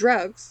people,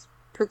 drugs,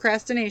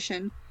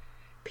 procrastination,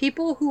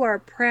 people who are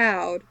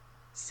proud,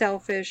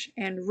 selfish,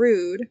 and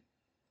rude,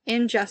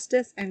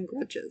 injustice, and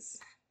grudges.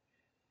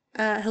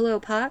 Hello,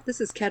 Pot.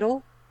 This is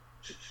Kettle.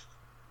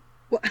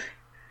 What?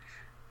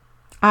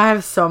 I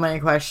have so many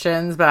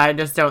questions, but I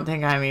just don't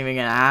think I'm even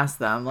going to ask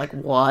them. Like,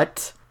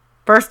 what?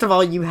 First of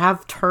all, you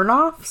have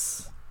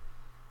turnoffs?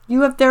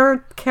 You have their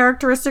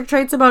characteristic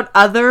traits about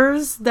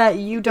others that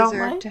you don't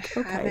like?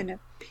 To have an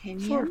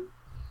opinion? Sure.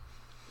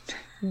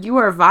 You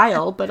are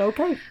vile, but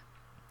okay.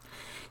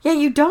 Yeah,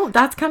 you don't.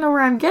 That's kind of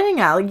where I'm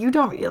getting at. Like, you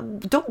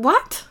don't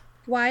what?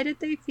 Why did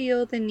they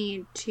feel the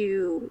need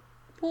to...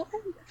 Well,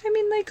 I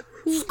mean, like,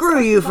 screw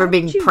you for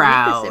being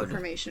proud. This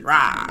information from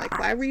him? Like,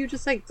 why were you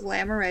just like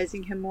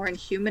glamorizing him more and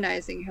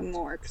humanizing him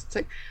more? Because it's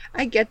like,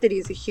 I get that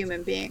he's a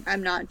human being.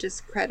 I'm not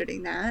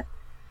discrediting that,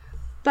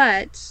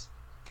 but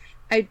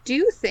I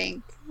do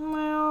think.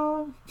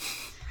 Well,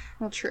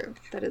 true.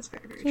 That is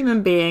very, very true.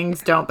 Human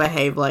beings don't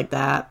behave like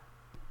that.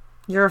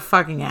 You're a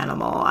fucking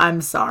animal.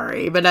 I'm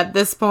sorry, but at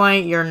this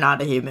point, you're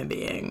not a human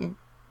being.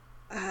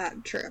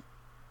 True.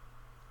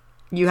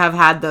 You have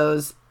had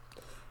those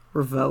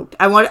revoked.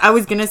 I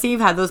was gonna say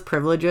you've had those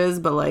privileges,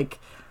 but like,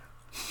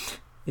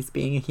 is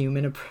being a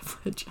human a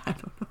privilege? I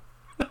don't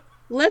know.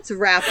 Let's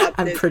wrap up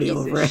I'm this pretty piece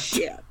over of it.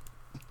 shit.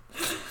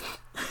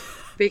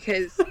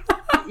 Because,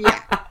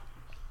 yeah.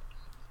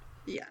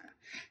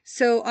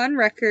 So on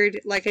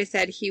record, like I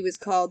said, he was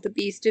called the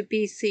Beast of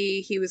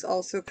BC. He was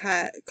also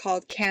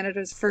called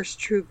Canada's first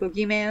true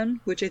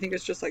boogeyman, which I think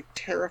is just like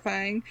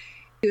terrifying.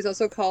 He was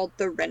also called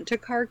the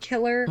Rent-A-Car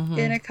Killer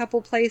in a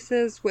couple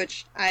places,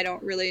 which I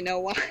don't really know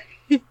why.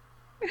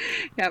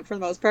 Yeah, for the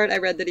most part, I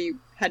read that he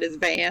had his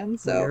van,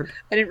 so weird.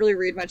 I didn't really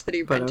read much that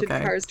he rented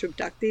cars to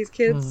abduct these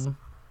kids.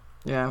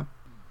 Yeah.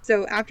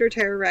 So after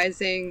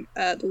terrorizing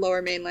the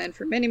Lower Mainland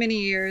for many, many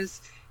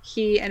years,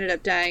 he ended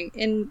up dying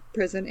in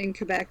prison in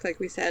Quebec,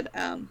 like we said,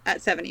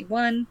 at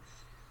 71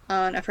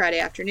 on a Friday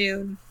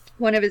afternoon.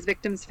 One of his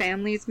victims'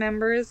 family's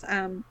members,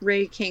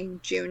 Ray King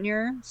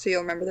Jr., so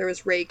you'll remember there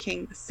was Ray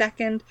King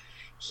II,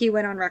 he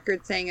went on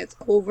record saying it's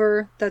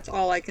over. That's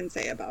all I can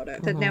say about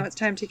it. That now it's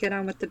time to get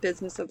on with the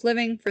business of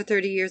living. For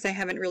 30 years, I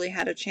haven't really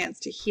had a chance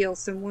to heal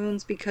some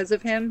wounds because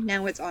of him.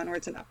 Now it's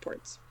onwards and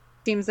upwards.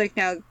 Seems like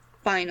now,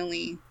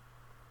 finally,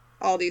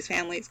 all these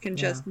families can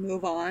just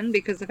move on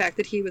because the fact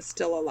that he was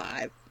still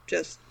alive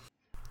just...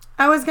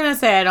 I was going to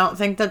say, I don't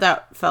think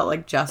that felt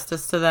like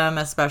justice to them,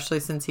 especially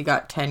since he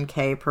got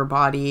 $10,000 per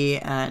body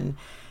and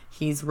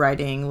he's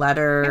writing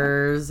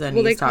letters and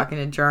he's talking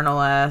to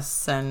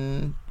journalists,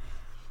 and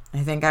I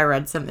think I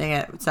read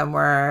something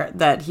somewhere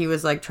that he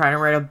was like trying to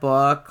write a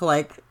book.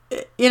 Like,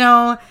 you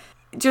know,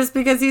 just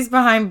because he's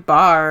behind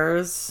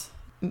bars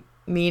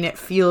mean it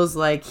feels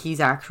like he's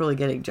actually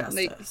getting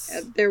justice.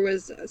 Like, there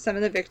was, some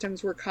of the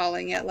victims were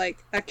calling it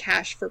like a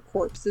cash for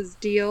corpses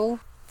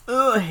deal.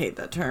 Oh, I hate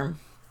that term.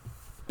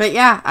 But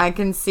yeah, I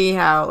can see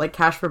how, like,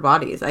 cash for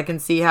bodies, I can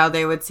see how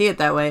they would see it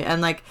that way. And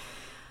like,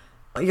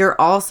 you're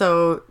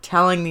also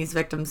telling these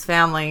victims'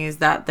 families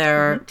that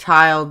their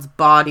child's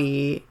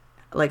body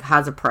like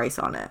has a price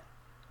on it.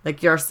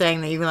 Like, you're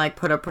saying that you can like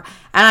put and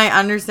I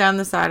understand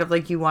the side of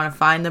like, you want to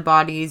find the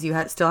bodies, you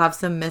still have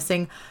some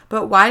missing,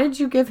 but why did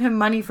you give him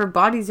money for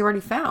bodies you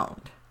already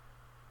found?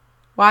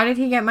 Why did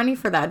he get money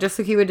for that? Just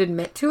so he would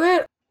admit to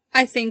it?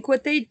 I think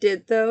what they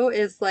did though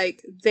is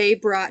like, they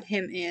brought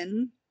him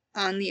in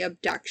on the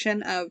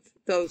abduction of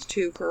those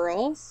two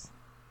girls,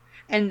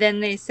 and then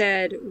they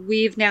said,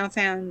 we've now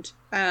found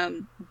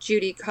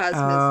Judy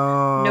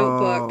Cosma's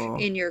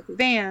notebook in your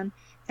van.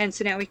 And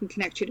so now we can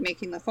connect you to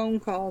making the phone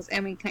calls,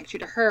 and we can connect you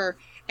to her.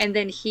 And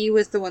then he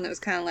was the one that was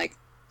kind of like,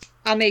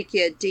 I'll make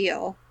you a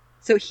deal.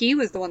 So he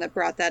was the one that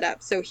brought that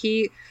up. So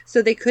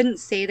they couldn't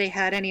say they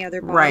had any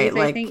other bodies, Right,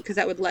 I think, because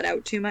that would let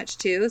out too much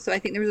too. So I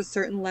think there was a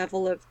certain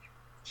level of,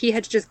 he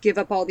had to just give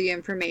up all the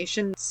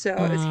information. So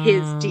it was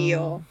his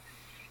deal.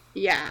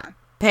 Yeah.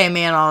 Pay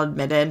me and I'll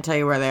admit it and tell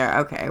you where they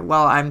are. Okay,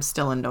 well, I'm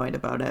still annoyed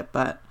about it,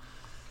 but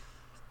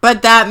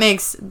that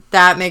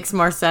makes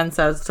more sense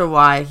as to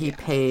why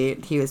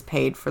he was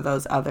paid for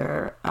those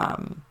other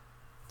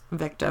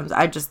victims.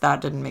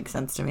 That didn't make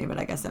sense to me, but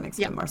I guess that makes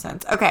a bit more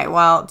sense. Okay,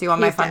 well, do you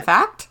want my fun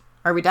fact?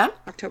 Are we done?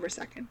 October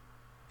 2nd,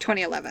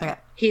 2011. Okay.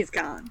 He's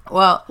gone.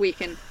 Well, we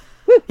can.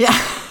 Yeah.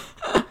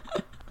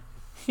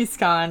 He's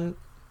gone.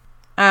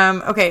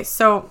 Okay,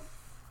 so,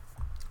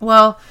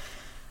 well,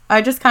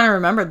 I just kind of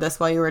remembered this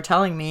while you were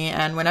telling me,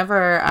 and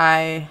whenever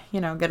I,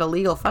 get a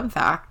legal fun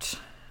fact,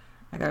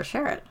 I gotta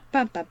share it.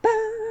 Bum, bum,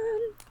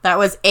 bum. That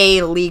was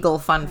a legal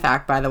fun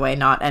fact, by the way,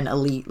 not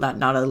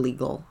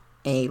illegal.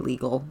 A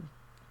legal.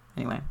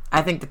 Anyway,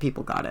 I think the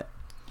people got it.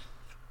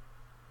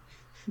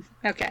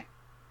 Okay.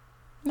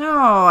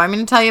 No, I'm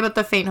going to tell you about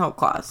the faint hope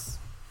clause.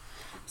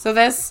 So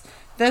this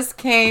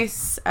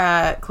case,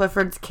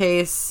 Clifford's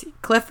case,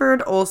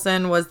 Clifford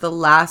Olson was the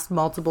last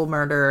multiple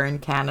murderer in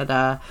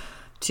Canada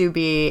to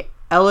be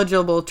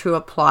eligible to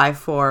apply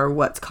for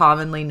what's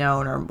commonly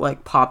known or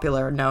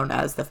popular known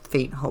as the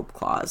faint hope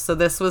clause. So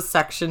this was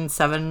section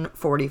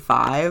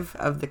 745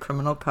 of the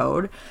criminal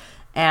code,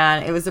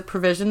 and it was a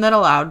provision that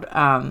allowed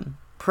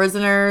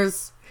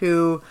prisoners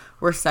who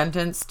were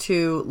sentenced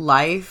to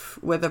life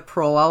with a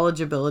parole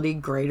eligibility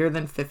greater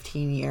than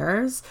 15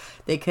 years.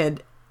 They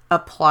could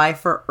apply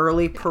for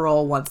early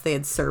parole once they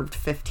had served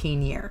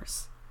 15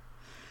 years.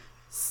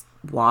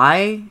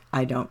 Why?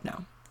 I don't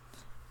know.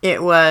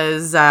 It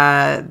was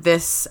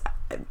this,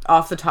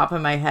 off the top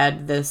of my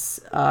head,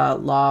 this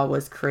law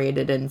was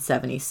created in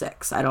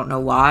 1976. I don't know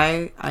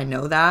why I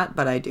know that,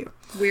 but I do.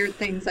 Weird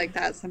things like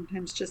that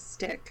sometimes just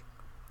stick.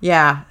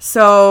 Yeah.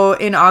 So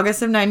in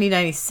August of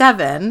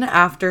 1997,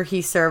 after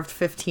he served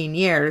 15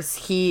 years,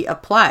 he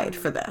applied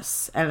for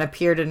this and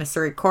appeared in a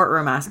Surrey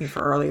courtroom asking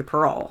for early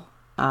parole.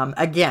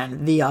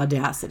 Again, the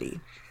audacity.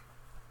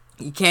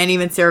 You can't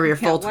even serve your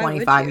full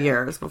 25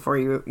 years before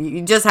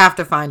you just have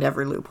to find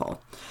every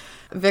loophole.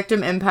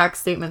 Victim impact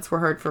statements were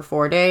heard for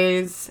 4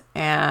 days.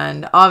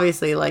 And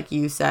obviously, like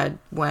you said,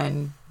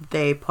 when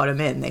they put him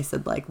in, they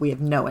said, we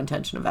have no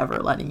intention of ever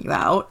letting you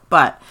out.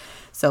 But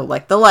so,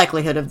 the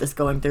likelihood of this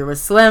going through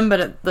was slim,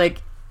 but,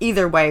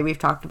 either way, we've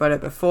talked about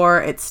it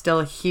before. It's still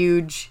a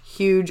huge,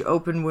 huge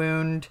open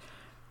wound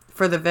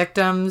for the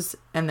victims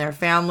and their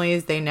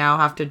families. They now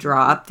have to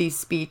draw up these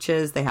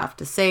speeches. They have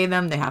to say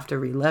them. They have to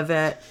relive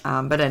it.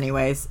 But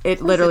anyways,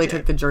 it literally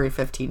took the jury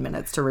 15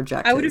 minutes to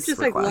reject I would have his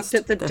just, request.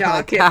 looked at the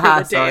docket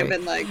for the day and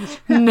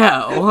been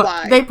no.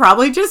 Why? They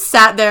probably just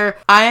sat there.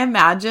 I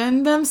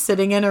imagine them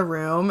sitting in a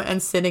room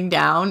and sitting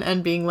down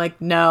and being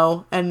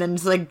no, and then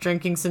just,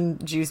 drinking some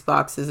juice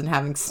boxes and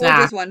having snacks.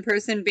 Or just one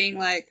person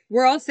being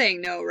we're all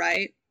saying no,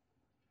 right?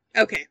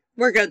 Okay,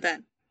 we're good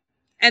then.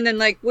 And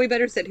then, we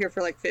better sit here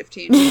for,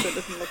 15 so it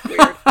doesn't look weird.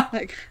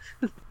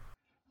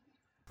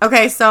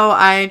 Okay, so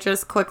I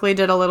just quickly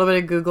did a little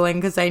bit of Googling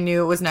because I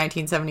knew it was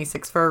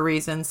 1976 for a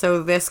reason.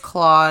 So this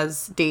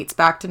clause dates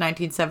back to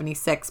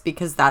 1976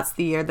 because that's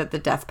the year that the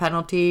death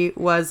penalty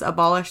was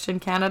abolished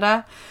in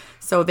Canada.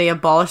 So they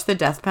abolished the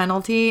death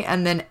penalty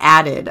and then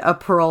added a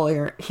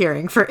parole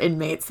hearing for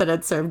inmates that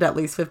had served at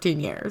least 15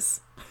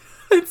 years.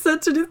 It's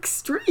such an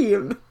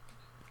extreme.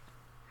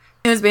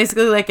 It was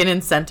basically an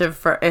incentive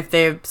for if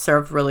they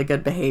served really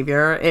good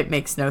behavior. It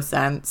makes no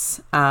sense.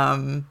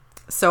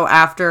 So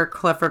after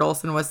Clifford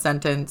Olson was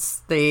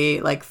sentenced, the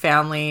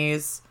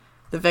families,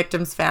 the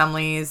victims'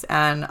 families,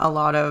 and a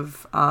lot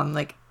of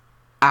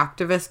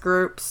activist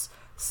groups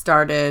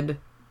started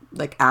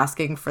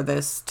asking for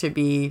this to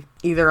be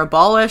either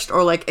abolished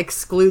or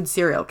exclude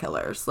serial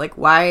killers.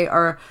 Why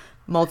are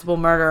multiple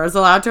murderers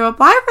allowed to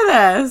apply for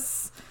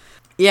this?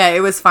 Yeah, it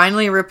was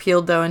finally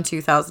repealed though in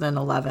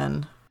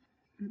 2011.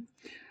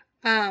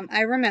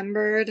 I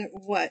remembered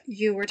what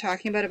you were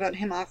talking about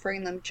him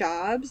offering them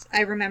jobs. I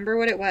remember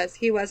what it was.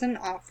 He wasn't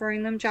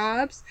offering them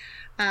jobs.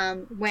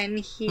 When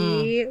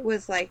he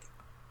was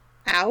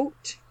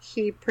out,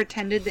 he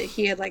pretended that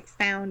he had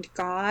found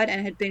God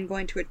and had been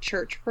going to a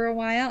church for a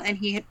while, and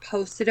he had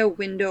posted a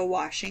window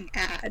washing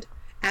ad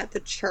at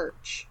the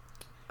church.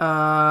 Oh,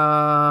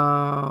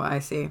 I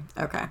see.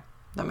 Okay.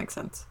 That makes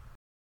sense.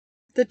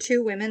 The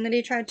 2 women that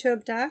he tried to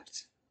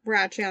abduct were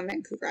actually on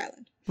Vancouver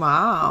Island.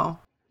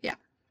 Wow.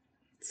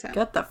 So.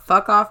 Get the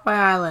fuck off my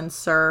island,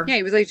 sir. Yeah,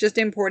 he was just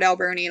in Port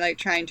Alberni,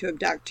 trying to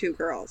abduct 2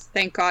 girls.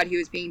 Thank God he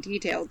was being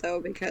detailed,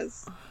 though,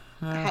 because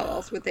how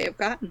else would they have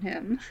gotten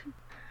him?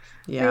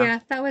 Yeah. But yeah,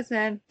 that was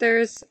it.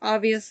 There's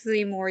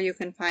obviously more you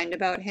can find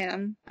about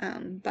him,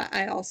 but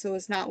I also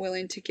was not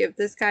willing to give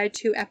this guy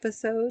 2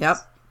 episodes.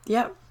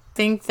 Yep. I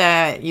think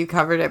that you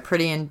covered it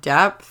pretty in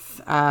depth.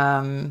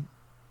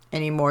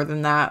 any more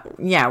than that.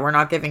 Yeah, we're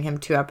not giving him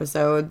 2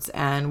 episodes,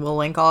 and we'll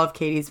link all of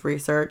Katie's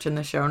research in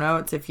the show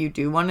notes if you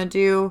do want to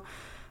do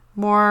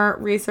more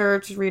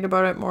research, read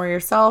about it more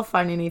yourself,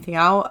 find anything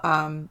out.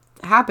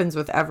 Happens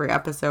with every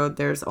episode.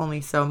 There's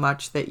only so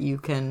much that you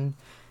can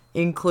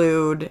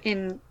include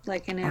in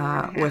like an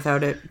hour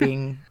without it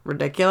being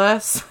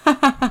ridiculous.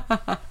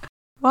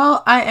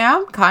 Well, I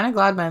am kind of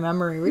glad my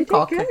memory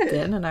recall kicked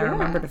in and I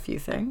remembered a few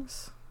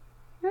things.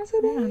 Not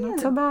so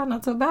bad.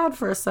 Not so bad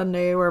for a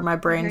Sunday where my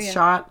brain's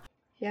shot.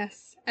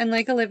 Yes. And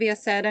like Olivia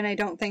said, and I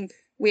don't think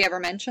we ever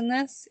mentioned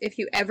this, if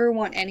you ever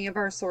want any of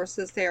our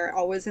sources, they are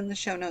always in the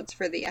show notes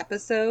for the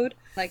episode.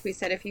 Like we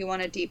said, if you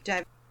want a deep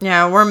dive.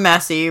 Yeah, we're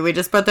messy. We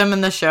just put them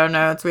in the show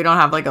notes. We don't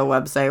have like a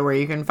website where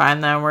you can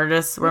find them. We're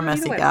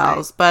messy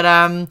gals. But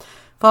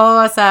follow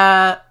us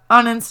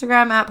on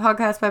Instagram at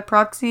Podcast by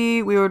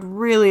Proxy. We would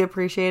really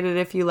appreciate it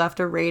if you left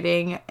a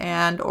rating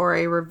and or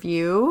a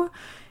review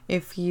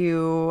if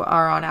you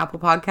are on Apple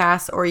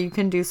Podcasts, or you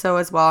can do so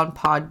as well on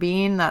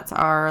Podbean. That's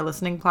our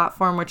listening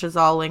platform, which is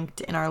all linked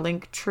in our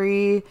link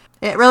tree.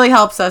 It really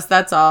helps us,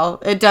 that's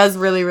all. It does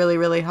really, really,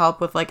 really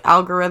help with like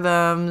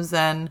algorithms,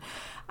 and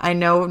I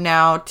know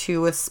now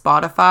too with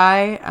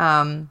Spotify,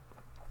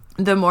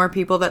 the more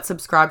people that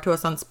subscribe to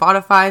us on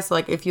Spotify, so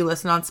like if you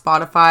listen on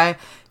Spotify,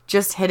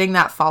 just hitting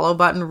that follow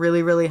button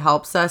really, really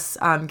helps us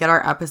get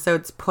our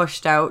episodes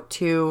pushed out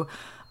to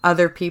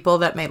other people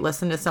that may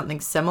listen to something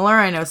similar.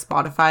 I know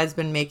Spotify has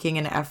been making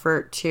an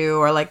effort to,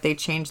 or like they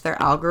changed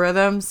their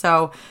algorithm.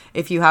 So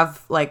if you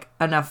have like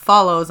enough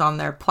follows on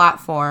their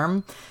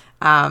platform,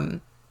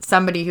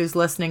 somebody who's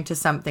listening to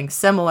something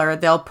similar,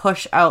 they'll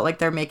push out, like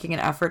they're making an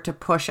effort to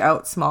push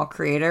out small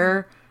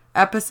creator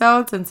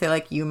episodes and say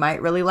like, you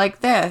might really like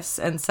this.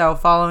 And so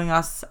following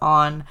us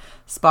on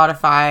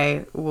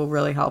Spotify will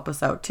really help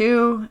us out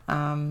too.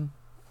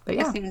 But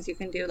yeah, things you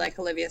can do, like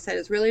Olivia said,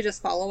 is really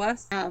just follow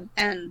us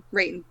and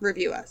rate and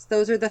review us.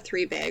 Those are the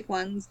 3 big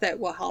ones that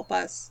will help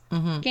us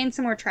gain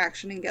some more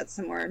traction and get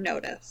some more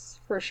notice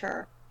for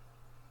sure.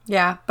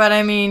 Yeah, but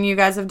I mean, you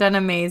guys have done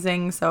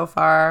amazing so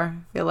far.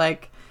 I feel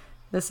like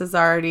this is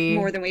already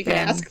more than we could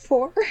ask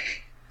for.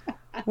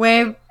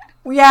 way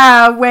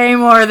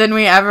more than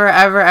we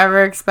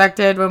ever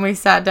expected when we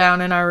sat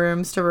down in our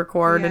rooms to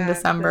record in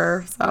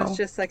December. So it's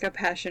just like a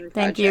passion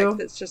project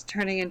that's just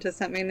turning into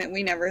something that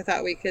we never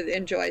thought we could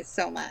enjoy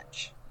so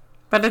much.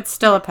 But it's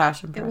still a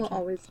passion project. It will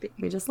always be.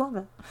 We just love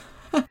it.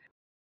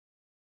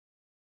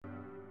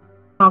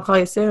 I'll call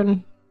you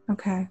soon.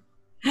 Okay.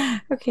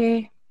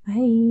 Okay.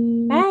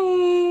 Bye.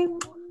 Bye.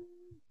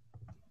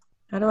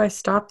 How do I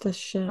stop this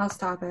shit? I'll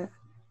stop it.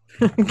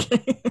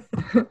 Okay.